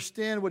is and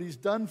understand what he's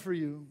done for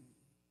you?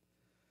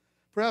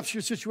 Perhaps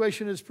your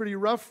situation is pretty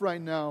rough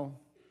right now.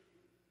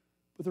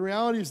 But the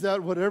reality is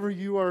that whatever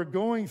you are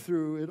going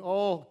through, it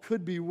all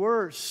could be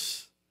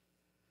worse.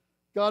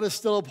 God is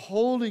still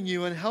upholding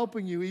you and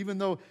helping you, even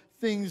though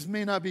things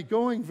may not be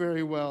going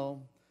very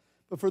well.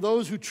 But for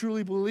those who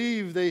truly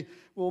believe, they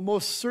will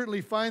most certainly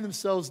find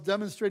themselves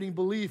demonstrating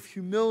belief,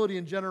 humility,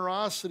 and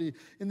generosity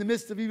in the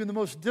midst of even the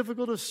most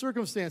difficult of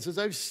circumstances.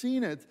 I've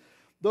seen it.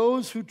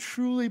 Those who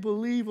truly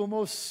believe will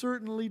most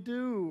certainly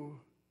do.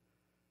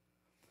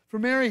 For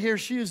Mary here,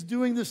 she is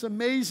doing this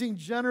amazing,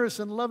 generous,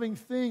 and loving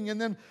thing.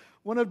 And then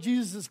one of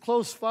Jesus'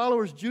 close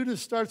followers,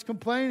 Judas, starts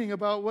complaining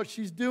about what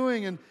she's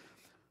doing and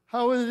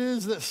how it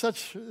is that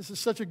this is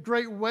such a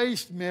great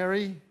waste,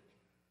 Mary.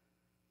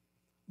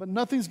 But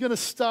nothing's going to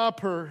stop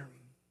her.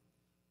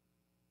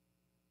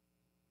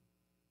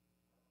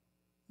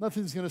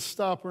 Nothing's going to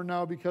stop her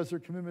now because her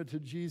commitment to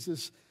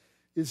Jesus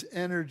is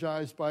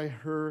energized by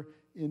her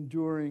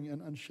enduring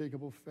and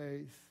unshakable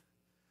faith.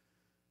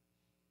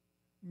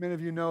 Many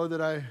of you know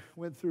that I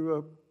went through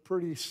a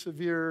pretty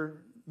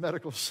severe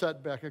medical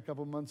setback a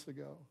couple months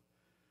ago.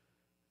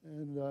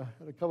 And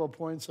at a couple of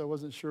points, I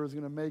wasn't sure I was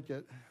going to make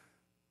it.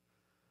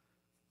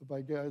 But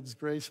by God's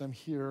grace, I'm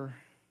here.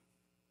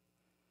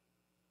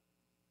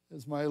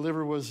 As my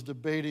liver was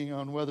debating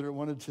on whether it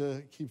wanted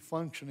to keep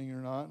functioning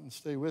or not and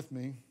stay with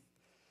me.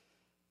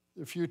 There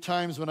were a few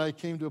times when I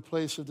came to a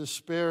place of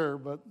despair,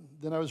 but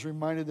then I was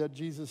reminded that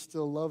Jesus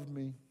still loved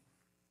me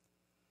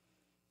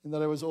and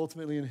that I was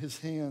ultimately in his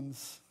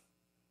hands.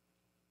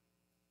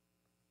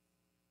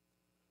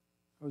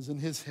 I was in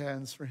his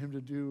hands for him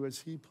to do as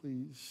he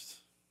pleased.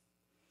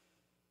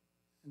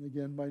 And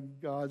again, by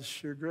God's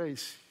sheer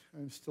grace,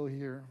 I'm still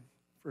here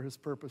for his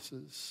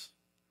purposes.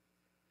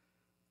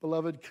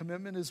 Beloved,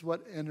 commitment is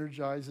what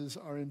energizes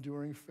our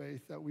enduring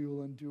faith, that we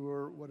will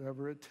endure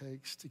whatever it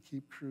takes to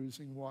keep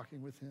cruising,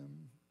 walking with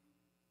him.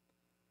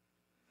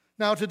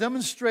 Now, to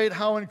demonstrate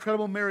how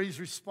incredible Mary's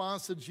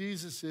response to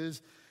Jesus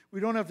is, we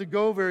don't have to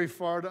go very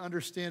far to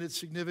understand its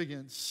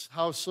significance.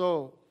 How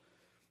so?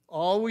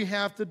 All we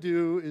have to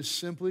do is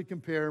simply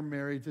compare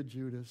Mary to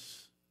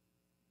Judas.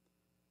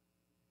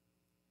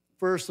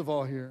 First of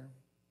all here,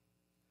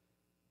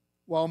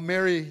 while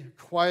Mary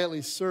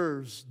quietly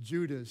serves,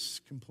 Judas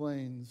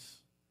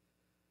complains.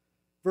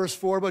 Verse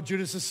 4, but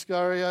Judas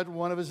Iscariot,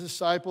 one of his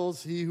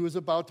disciples, he who was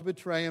about to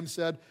betray him,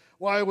 said,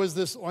 why was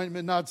this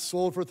ointment not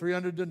sold for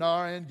 300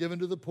 denarii and given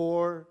to the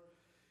poor?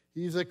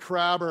 He's a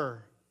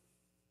crabber.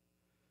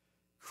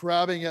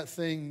 Crabbing at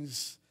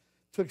things.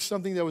 Took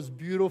something that was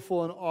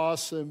beautiful and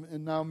awesome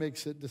and now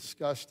makes it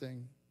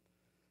disgusting.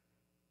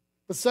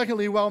 But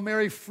secondly, while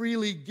Mary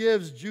freely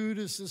gives,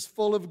 Judas is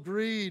full of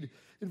greed.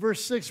 In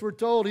verse 6, we're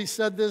told he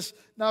said this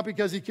not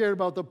because he cared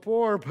about the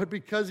poor, but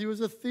because he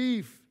was a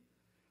thief.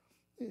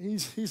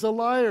 He's a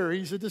liar.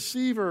 He's a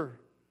deceiver.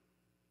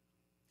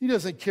 He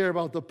doesn't care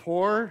about the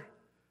poor.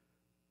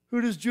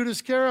 Who does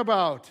Judas care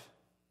about?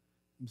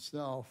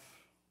 Himself.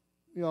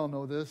 We all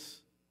know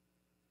this.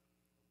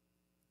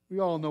 We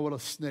all know what a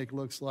snake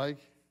looks like.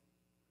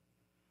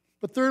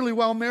 But thirdly,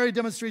 while Mary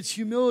demonstrates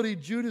humility,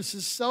 Judas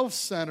is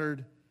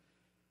self-centered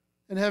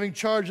and having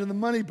charge in the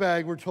money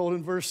bag, we're told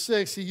in verse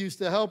 6. He used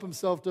to help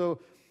himself to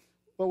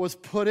what was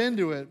put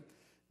into it.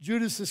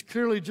 Judas is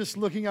clearly just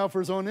looking out for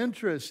his own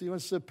interests. He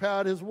wants to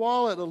pad his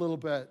wallet a little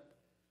bit.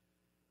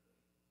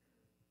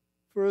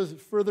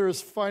 Further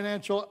his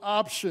financial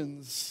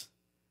options.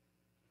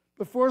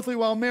 But fourthly,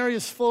 while Mary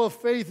is full of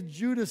faith,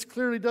 Judas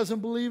clearly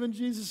doesn't believe in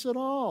Jesus at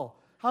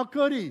all. How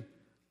could he? You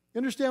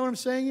understand what I'm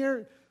saying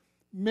here?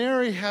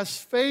 Mary has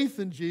faith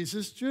in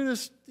Jesus.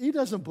 Judas, he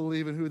doesn't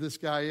believe in who this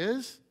guy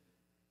is.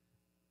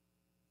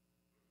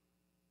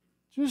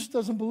 Judas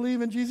doesn't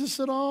believe in Jesus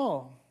at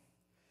all.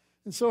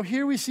 And so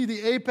here we see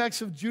the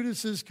apex of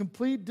Judas's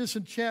complete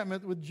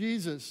disenchantment with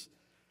Jesus.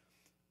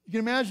 You can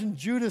imagine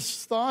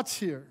Judas' thoughts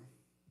here.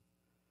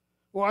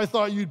 Well, I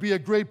thought you'd be a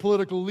great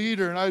political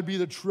leader and I'd be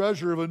the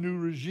treasurer of a new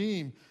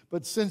regime.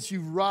 But since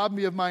you've robbed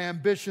me of my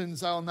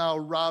ambitions, I'll now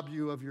rob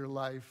you of your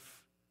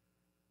life.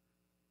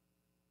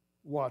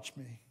 Watch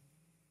me.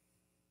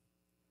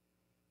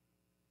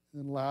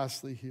 And then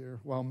lastly here,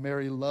 while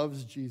Mary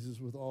loves Jesus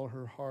with all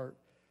her heart,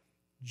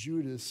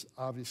 Judas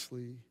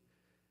obviously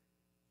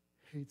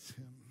hates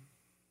him.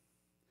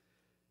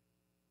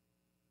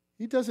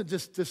 He doesn't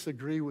just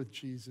disagree with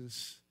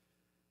Jesus.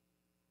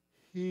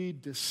 He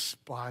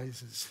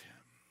despises him.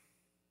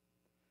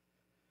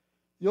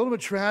 The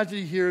ultimate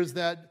tragedy here is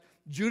that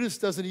Judas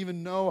doesn't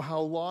even know how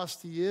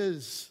lost he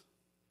is.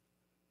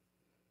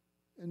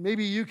 And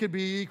maybe you could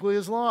be equally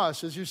as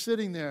lost as you're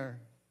sitting there.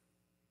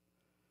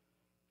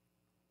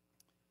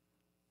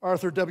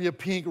 Arthur W.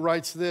 Pink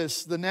writes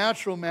this: the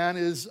natural man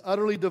is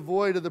utterly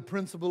devoid of the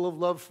principle of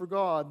love for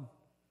God.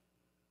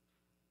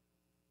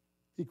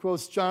 He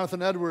quotes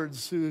Jonathan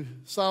Edwards, who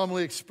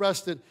solemnly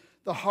expressed it: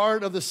 the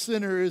heart of the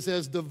sinner is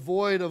as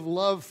devoid of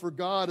love for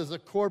God as a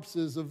corpse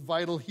is of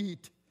vital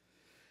heat.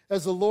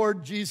 As the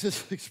Lord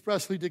Jesus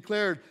expressly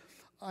declared,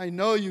 I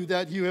know you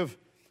that you have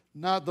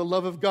not the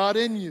love of God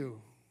in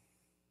you.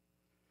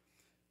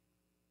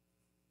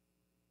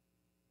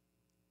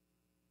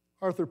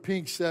 Arthur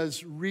Pink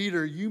says,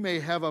 reader, you may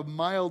have a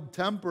mild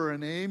temper,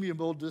 an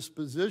amiable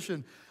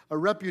disposition, a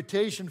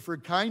reputation for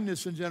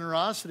kindness and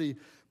generosity,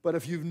 But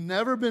if you've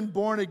never been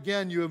born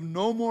again, you have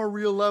no more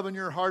real love in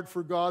your heart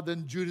for God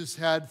than Judas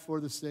had for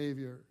the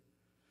Savior.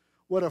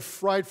 What a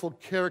frightful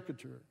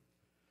caricature.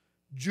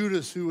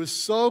 Judas, who was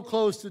so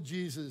close to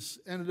Jesus,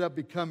 ended up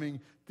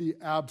becoming the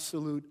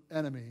absolute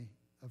enemy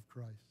of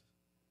Christ.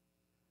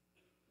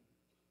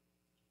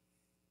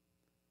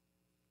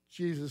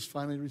 Jesus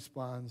finally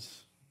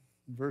responds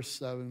in verse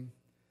 7.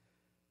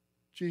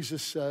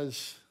 Jesus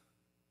says,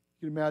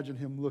 you can imagine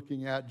him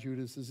looking at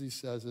Judas as he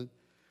says it,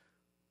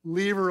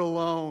 "Leave her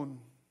alone.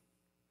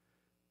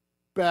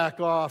 Back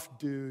off,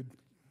 dude.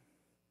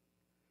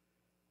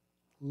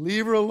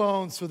 Leave her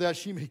alone so that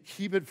she may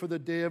keep it for the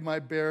day of my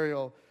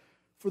burial.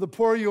 For the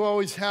poor you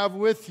always have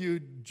with you,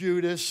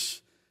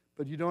 Judas,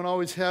 but you don't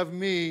always have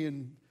me,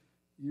 and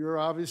you're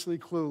obviously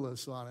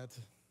clueless on it.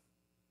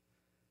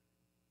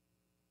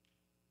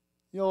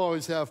 You'll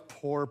always have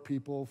poor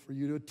people for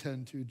you to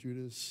attend to,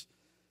 Judas,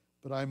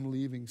 but I'm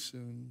leaving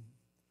soon."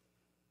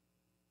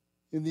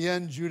 In the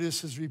end,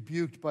 Judas is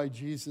rebuked by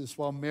Jesus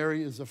while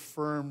Mary is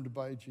affirmed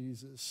by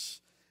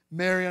Jesus.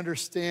 Mary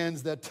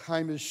understands that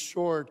time is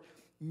short.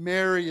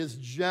 Mary is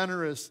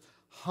generous,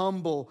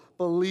 humble,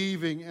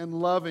 believing,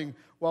 and loving,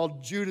 while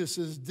Judas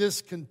is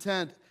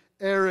discontent,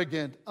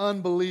 arrogant,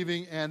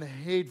 unbelieving, and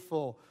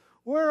hateful.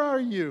 Where are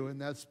you in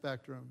that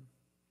spectrum?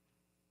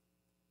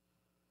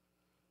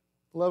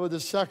 Beloved, the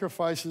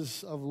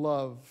sacrifices of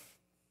love.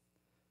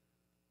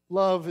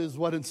 Love is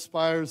what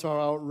inspires our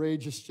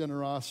outrageous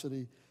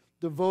generosity.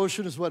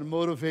 Devotion is what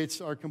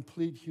motivates our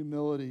complete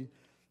humility.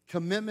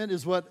 Commitment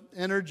is what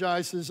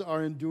energizes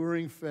our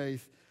enduring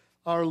faith.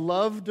 Our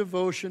love,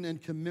 devotion,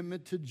 and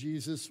commitment to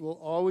Jesus will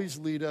always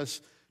lead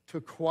us to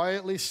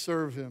quietly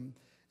serve him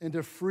and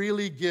to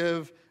freely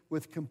give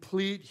with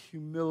complete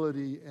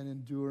humility and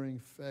enduring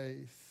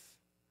faith.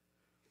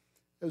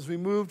 As we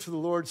move to the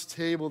Lord's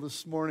table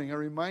this morning, I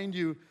remind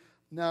you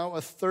now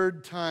a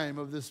third time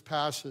of this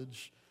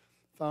passage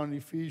found in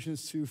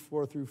Ephesians 2,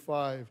 4 through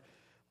 5.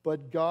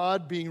 But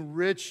God, being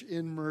rich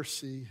in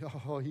mercy,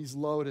 he's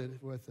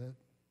loaded with it,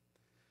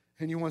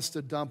 and he wants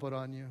to dump it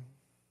on you.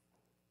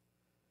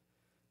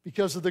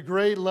 Because of the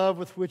great love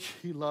with which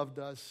he loved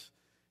us,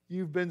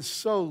 you've been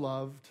so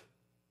loved.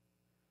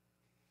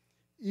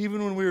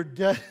 Even when we were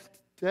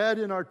dead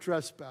in our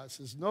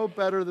trespasses, no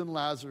better than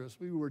Lazarus,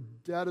 we were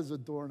dead as a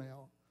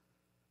doornail.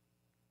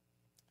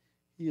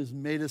 He has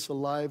made us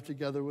alive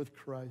together with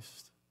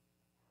Christ.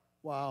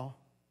 Wow.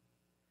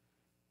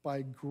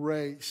 By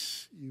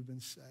grace, you've been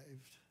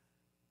saved.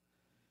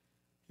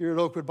 Here at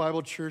Oakwood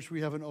Bible Church,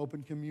 we have an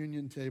open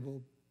communion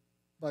table.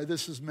 By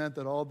this is meant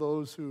that all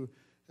those who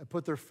have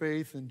put their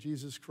faith in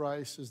Jesus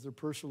Christ as their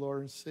personal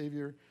Lord and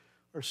Savior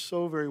are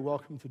so very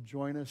welcome to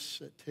join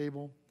us at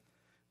table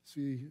as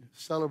we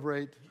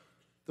celebrate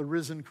the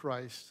risen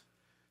Christ.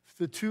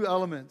 The two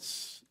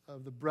elements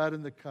of the bread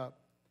and the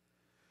cup.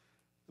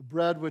 The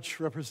bread,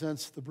 which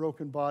represents the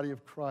broken body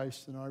of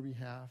Christ in our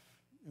behalf,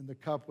 and the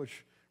cup,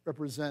 which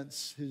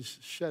represents his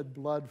shed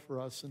blood for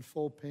us in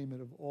full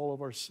payment of all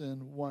of our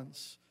sin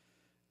once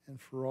and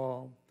for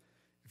all.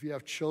 If you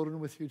have children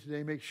with you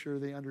today, make sure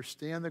they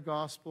understand the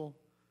gospel.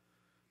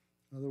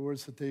 In other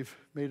words, that they've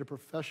made a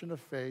profession of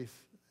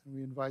faith, and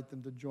we invite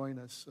them to join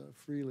us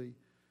freely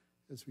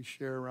as we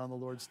share around the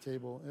Lord's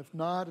table. If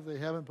not, if they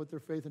haven't put their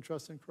faith and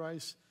trust in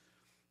Christ,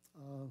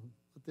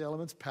 let the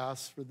elements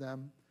pass for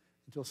them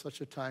until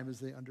such a time as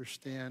they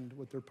understand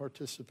what they're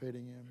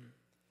participating in.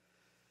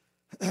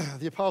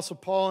 The Apostle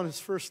Paul, in his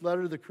first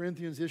letter to the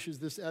Corinthians, issues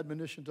this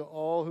admonition to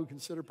all who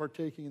consider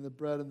partaking in the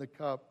bread and the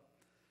cup.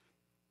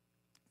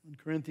 In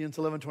Corinthians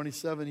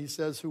 11:27, he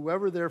says,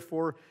 "Whoever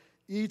therefore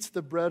eats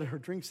the bread or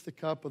drinks the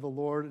cup of the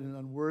Lord in an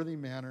unworthy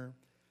manner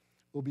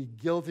will be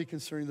guilty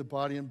concerning the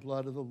body and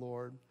blood of the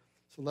Lord.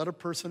 So let a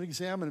person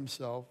examine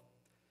himself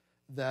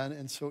then,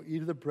 and so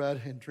eat of the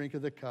bread and drink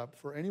of the cup.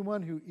 For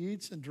anyone who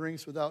eats and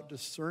drinks without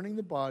discerning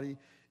the body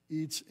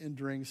eats and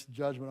drinks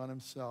judgment on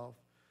himself."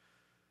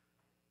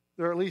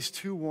 There are at least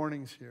two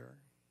warnings here.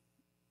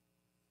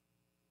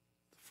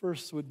 The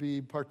first would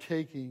be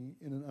partaking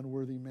in an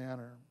unworthy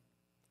manner.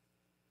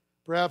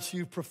 Perhaps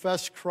you've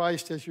professed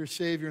Christ as your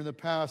Savior in the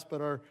past,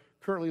 but are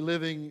currently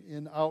living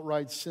in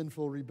outright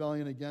sinful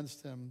rebellion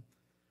against him.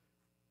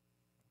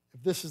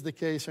 If this is the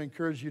case, I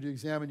encourage you to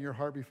examine your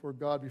heart before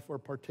God before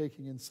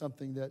partaking in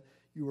something that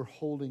you are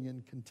holding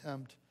in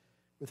contempt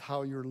with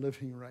how you're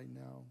living right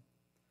now.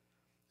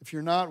 If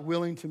you're not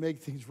willing to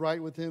make things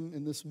right with him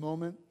in this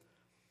moment,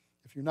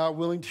 if you're not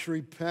willing to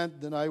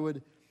repent, then I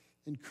would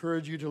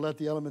encourage you to let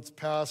the elements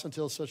pass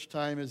until such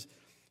time as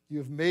you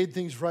have made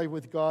things right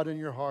with God in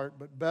your heart.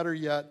 But better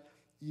yet,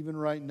 even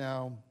right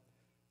now,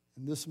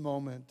 in this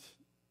moment,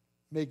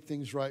 make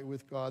things right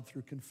with God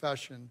through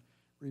confession,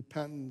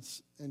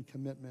 repentance, and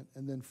commitment,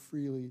 and then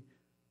freely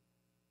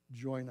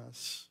join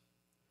us.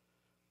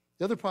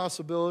 The other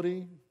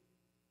possibility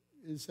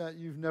is that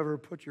you've never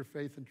put your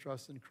faith and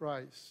trust in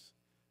Christ.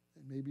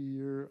 And maybe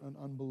you're an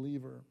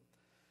unbeliever.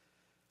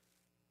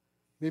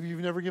 Maybe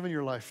you've never given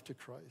your life to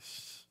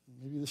Christ.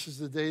 Maybe this is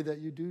the day that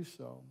you do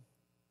so.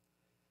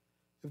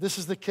 If this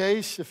is the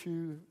case, if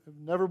you have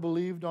never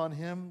believed on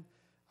him,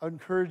 I would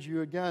encourage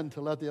you again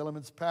to let the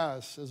elements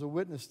pass as a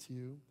witness to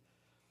you.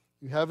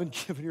 You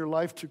haven't given your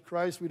life to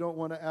Christ. We don't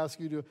want to ask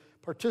you to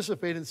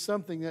participate in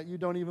something that you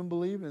don't even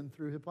believe in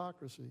through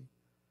hypocrisy.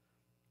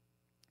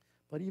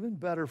 But even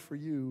better for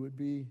you would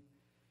be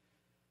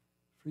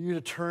for you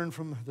to turn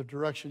from the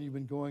direction you've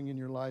been going in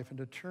your life and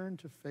to turn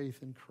to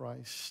faith in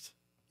Christ,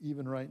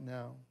 even right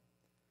now,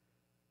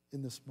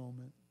 in this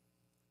moment.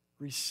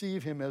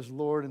 Receive him as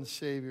Lord and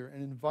Savior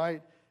and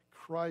invite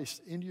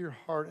Christ into your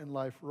heart and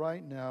life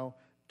right now.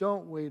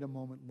 Don't wait a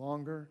moment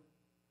longer.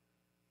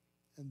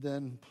 And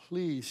then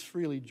please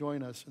freely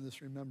join us in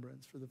this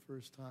remembrance for the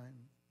first time.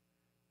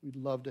 We'd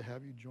love to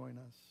have you join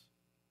us.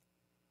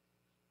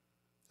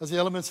 As the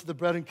elements of the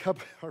bread and cup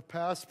are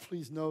passed,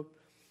 please note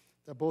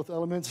that both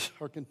elements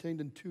are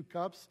contained in 2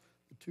 cups.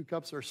 The 2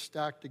 cups are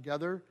stacked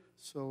together,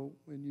 so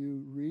when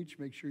you reach,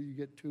 make sure you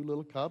get 2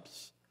 little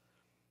cups.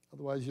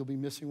 Otherwise, you'll be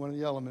missing one of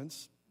the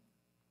elements.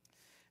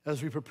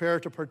 As we prepare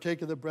to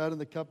partake of the bread and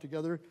the cup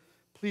together,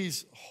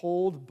 please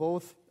hold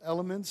both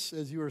elements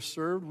as you are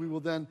served. We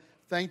will then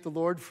thank the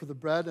Lord for the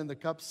bread and the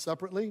cup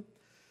separately.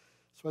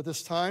 So at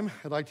this time,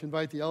 I'd like to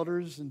invite the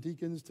elders and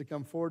deacons to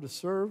come forward to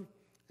serve.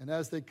 And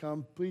as they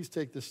come, please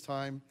take this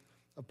time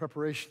of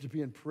preparation to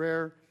be in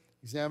prayer,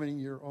 examining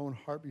your own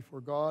heart before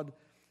God,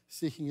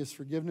 seeking his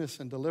forgiveness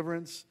and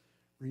deliverance,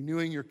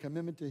 renewing your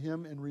commitment to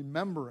him, and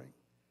remembering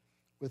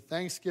with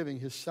thanksgiving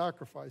his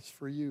sacrifice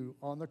for you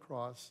on the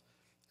cross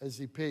as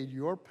he paid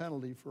your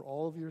penalty for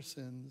all of your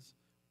sins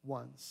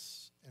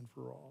once and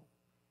for all.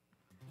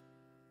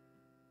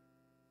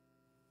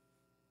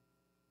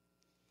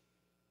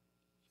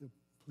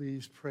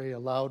 Please pray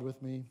aloud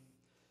with me.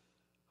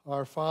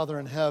 Our Father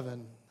in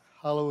heaven,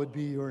 hallowed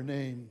be your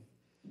name.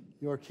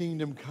 Your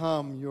kingdom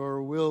come,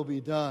 your will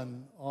be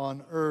done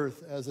on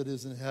earth as it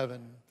is in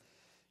heaven.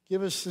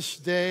 Give us this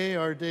day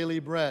our daily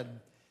bread,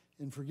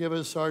 and forgive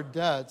us our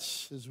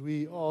debts as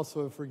we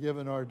also have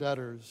forgiven our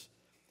debtors.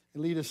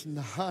 And lead us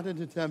not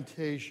into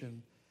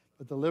temptation,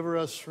 but deliver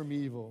us from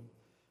evil.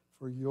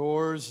 For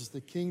yours is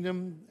the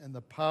kingdom and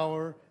the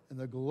power and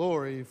the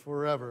glory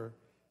forever.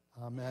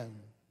 Amen.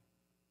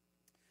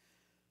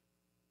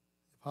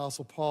 The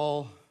Apostle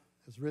Paul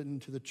has written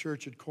to the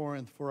church at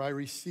Corinth, "For I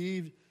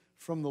received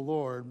from the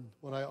Lord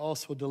what I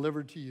also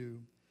delivered to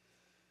you.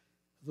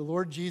 The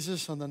Lord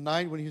Jesus, on the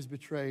night when he was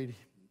betrayed,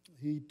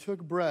 he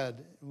took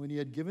bread, and when he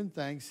had given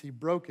thanks, he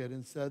broke it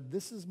and said,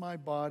 'This is my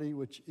body,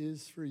 which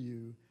is for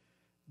you.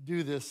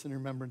 Do this in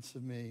remembrance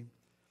of me.'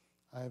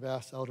 I have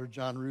asked Elder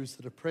John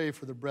Russo to pray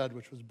for the bread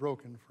which was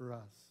broken for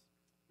us."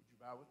 Would you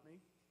bow with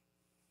me?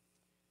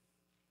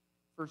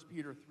 1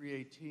 Peter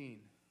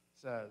 3:18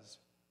 says,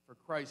 "For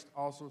Christ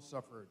also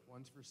suffered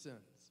once for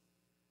sins,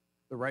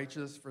 the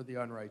righteous for the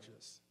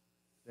unrighteous,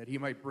 that he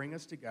might bring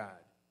us to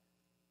God,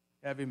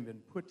 having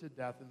been put to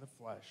death in the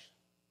flesh,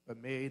 but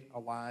made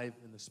alive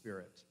in the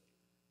Spirit."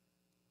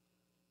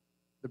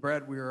 The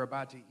bread we are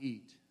about to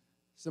eat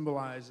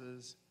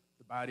symbolizes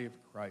the body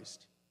of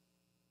Christ,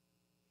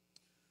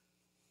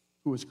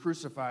 who was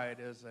crucified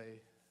as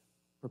a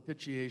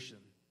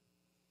propitiation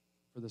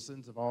for the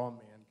sins of all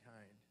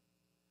mankind.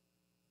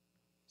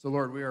 So,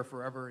 Lord, we are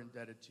forever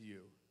indebted to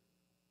you,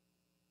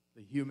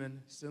 the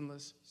human,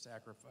 sinless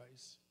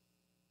sacrifice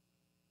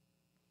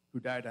who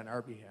died on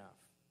our behalf,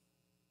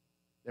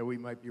 that we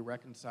might be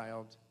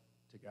reconciled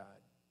to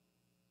God.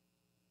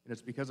 And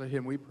it's because of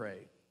him we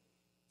pray.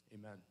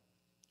 Amen.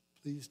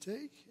 Please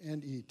take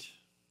and eat.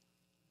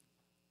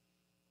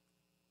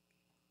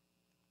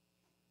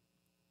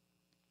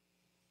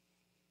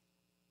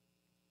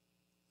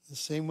 The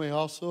same way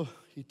also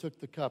he took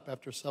the cup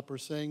after supper,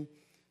 saying,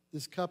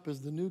 "This cup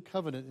is the new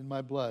covenant in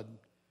my blood.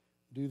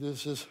 Do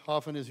this as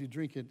often as you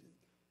drink it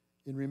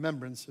in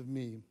remembrance of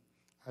me."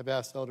 I've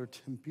asked Elder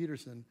Tim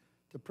Peterson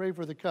to pray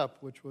for the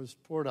cup which was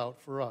poured out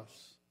for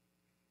us.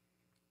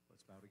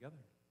 Let's bow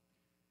together.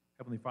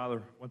 Heavenly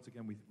Father, once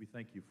again, we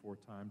thank you for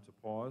time to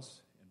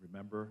pause and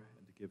remember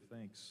and to give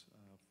thanks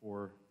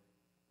for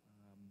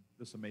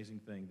this amazing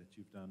thing that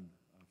you've done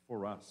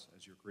for us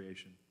as your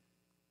creation.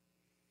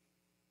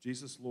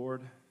 Jesus,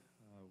 Lord,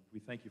 we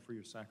thank you for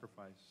your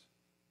sacrifice,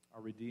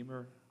 our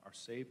Redeemer, our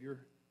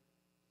Savior,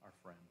 our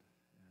friend,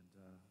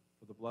 and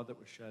for the blood that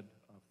was shed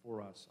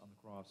for us on the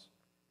cross.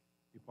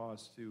 We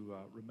pause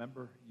to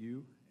remember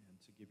you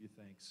and to give you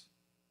thanks.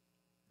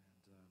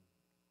 And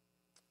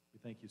we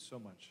thank you so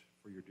much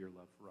for your dear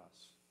love for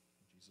us.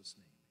 In Jesus'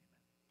 name,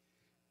 amen.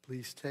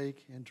 Please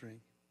take and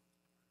drink.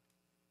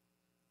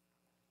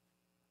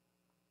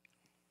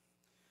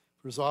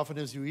 For as often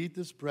as you eat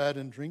this bread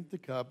and drink the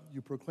cup,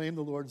 you proclaim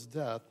the Lord's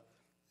death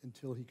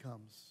until he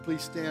comes.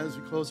 Please stand as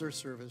we close our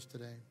service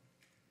today.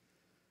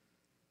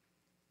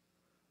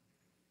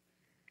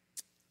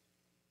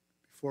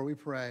 Before we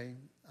pray,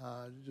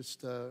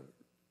 just a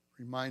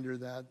reminder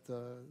that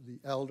the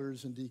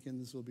elders and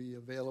deacons will be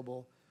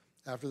available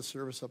after the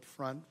service up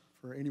front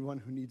for anyone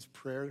who needs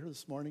prayer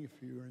this morning.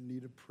 If you are in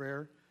need of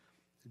prayer,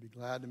 they'd be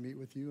glad to meet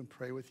with you and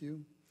pray with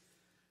you.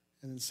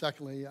 And then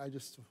secondly, I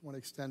just want to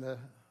extend a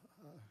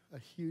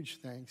huge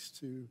thanks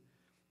to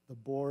the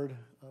board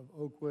of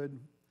Oakwood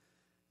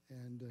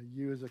and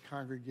you as a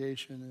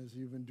congregation as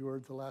you've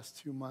endured the last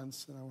 2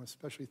 months. And I want to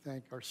especially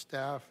thank our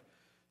staff,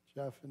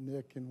 Jeff and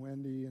Nick and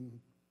Wendy and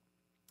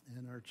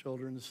our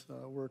children's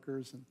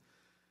workers, and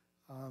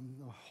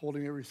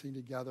holding everything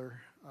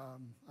together.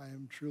 I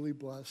am truly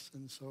blessed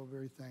and so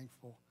very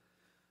thankful.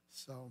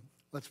 So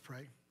let's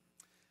pray.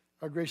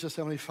 Our gracious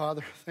Heavenly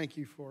Father, thank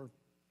you for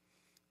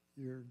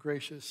your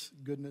gracious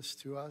goodness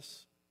to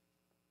us.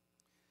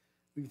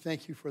 We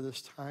thank you for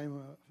this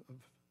time of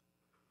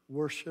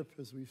worship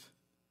as we've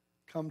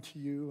come to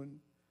you and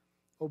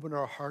opened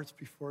our hearts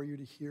before you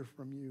to hear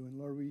from you. And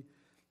Lord, we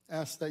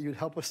ask that you'd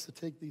help us to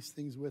take these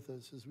things with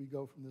us as we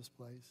go from this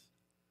place,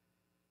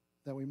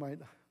 that we might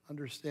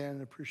understand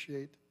and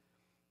appreciate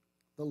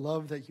the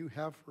love that you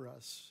have for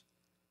us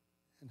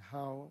and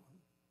how,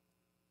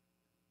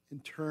 in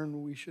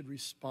turn, we should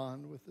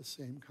respond with the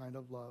same kind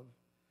of love.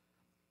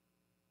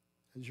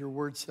 As your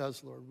word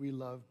says, Lord, we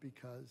love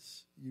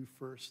because you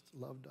first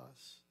loved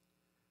us.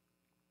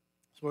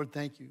 So, Lord,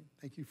 thank you.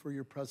 Thank you for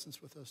your presence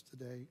with us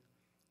today.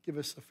 Give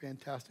us a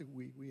fantastic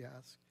week, we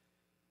ask.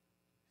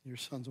 In your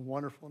Son's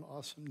wonderful and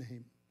awesome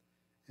name.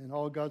 And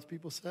all God's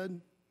people said,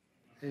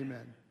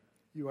 Amen.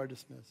 You are dismissed.